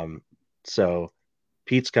 Yeah. So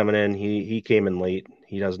Pete's coming in. He came in late.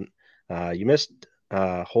 He doesn't. You missed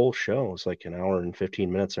a whole show. It's like an hour and 15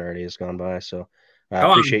 minutes already has gone by. So I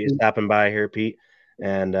Come on. appreciate you stopping by here, Pete.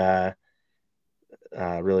 And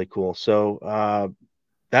really cool. So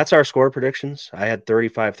that's our score predictions. I had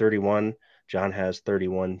 35-31. John has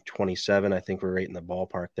 31-27. I think we're right in the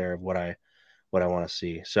ballpark there of what I want to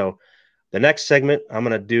see. So the next segment I'm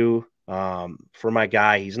going to do for my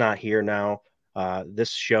guy, he's not here now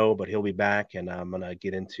this show, but he'll be back, and I'm going to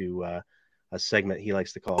get into a segment he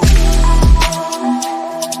likes to call.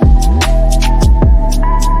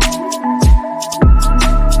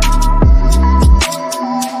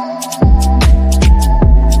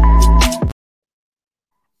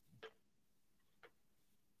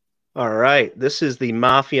 All right, this is the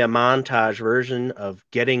Mafia montage version of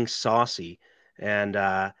Getting Saucy.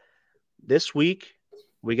 And this week,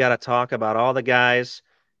 we got to talk about all the guys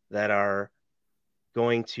that are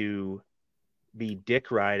going to be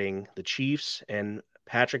dick riding the Chiefs and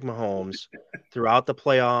Patrick Mahomes throughout the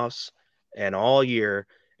playoffs and all year.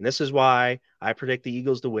 And this is why I predict the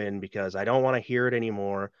Eagles to win, because I don't want to hear it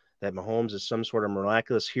anymore that Mahomes is some sort of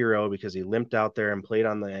miraculous hero because he limped out there and played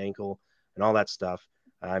on the ankle and all that stuff.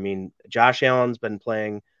 I mean, Josh Allen's been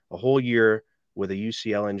playing a whole year with a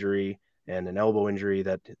UCL injury and an elbow injury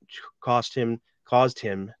that caused him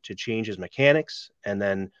to change his mechanics, and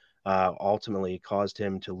then ultimately caused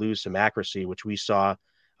him to lose some accuracy, which we saw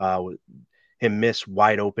him miss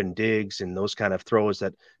wide open digs and those kind of throws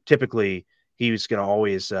that typically he was going to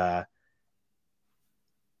always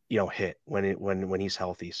hit when he's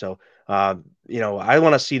healthy. So I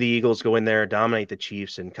want to see the Eagles go in there, dominate the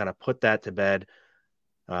Chiefs, and kind of put that to bed.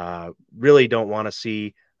 Really don't want to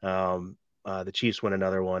see the Chiefs win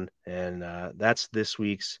another one, and that's this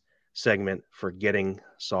week's segment for Getting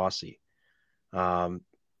Saucy.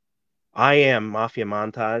 I am Mafia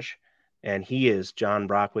Montage, and he is John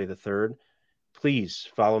Brockway III. Please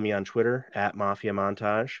follow me on Twitter at Mafia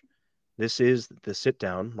Montage. This is the Sit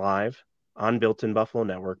Down live on Built-in Buffalo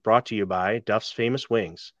Network, brought to you by Duff's Famous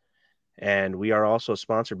Wings. And we are also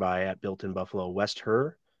sponsored by at Built-in Buffalo West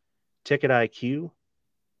Her, Ticket IQ,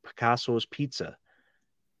 Picasso's Pizza.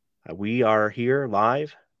 We are here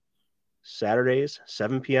live Saturdays,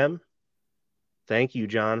 7 p.m. Thank you,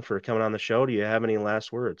 John, for coming on the show. Do you have any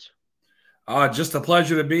last words? Just a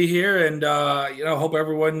pleasure to be here, and hope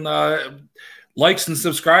everyone likes and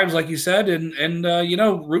subscribes, like you said, and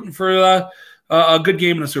rooting for a good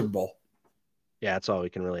game in the Super Bowl. Yeah, that's all we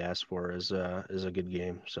can really ask for is a good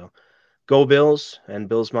game. So go Bills and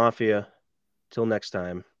Bills Mafia. Till next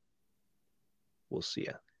time, we'll see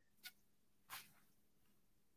ya.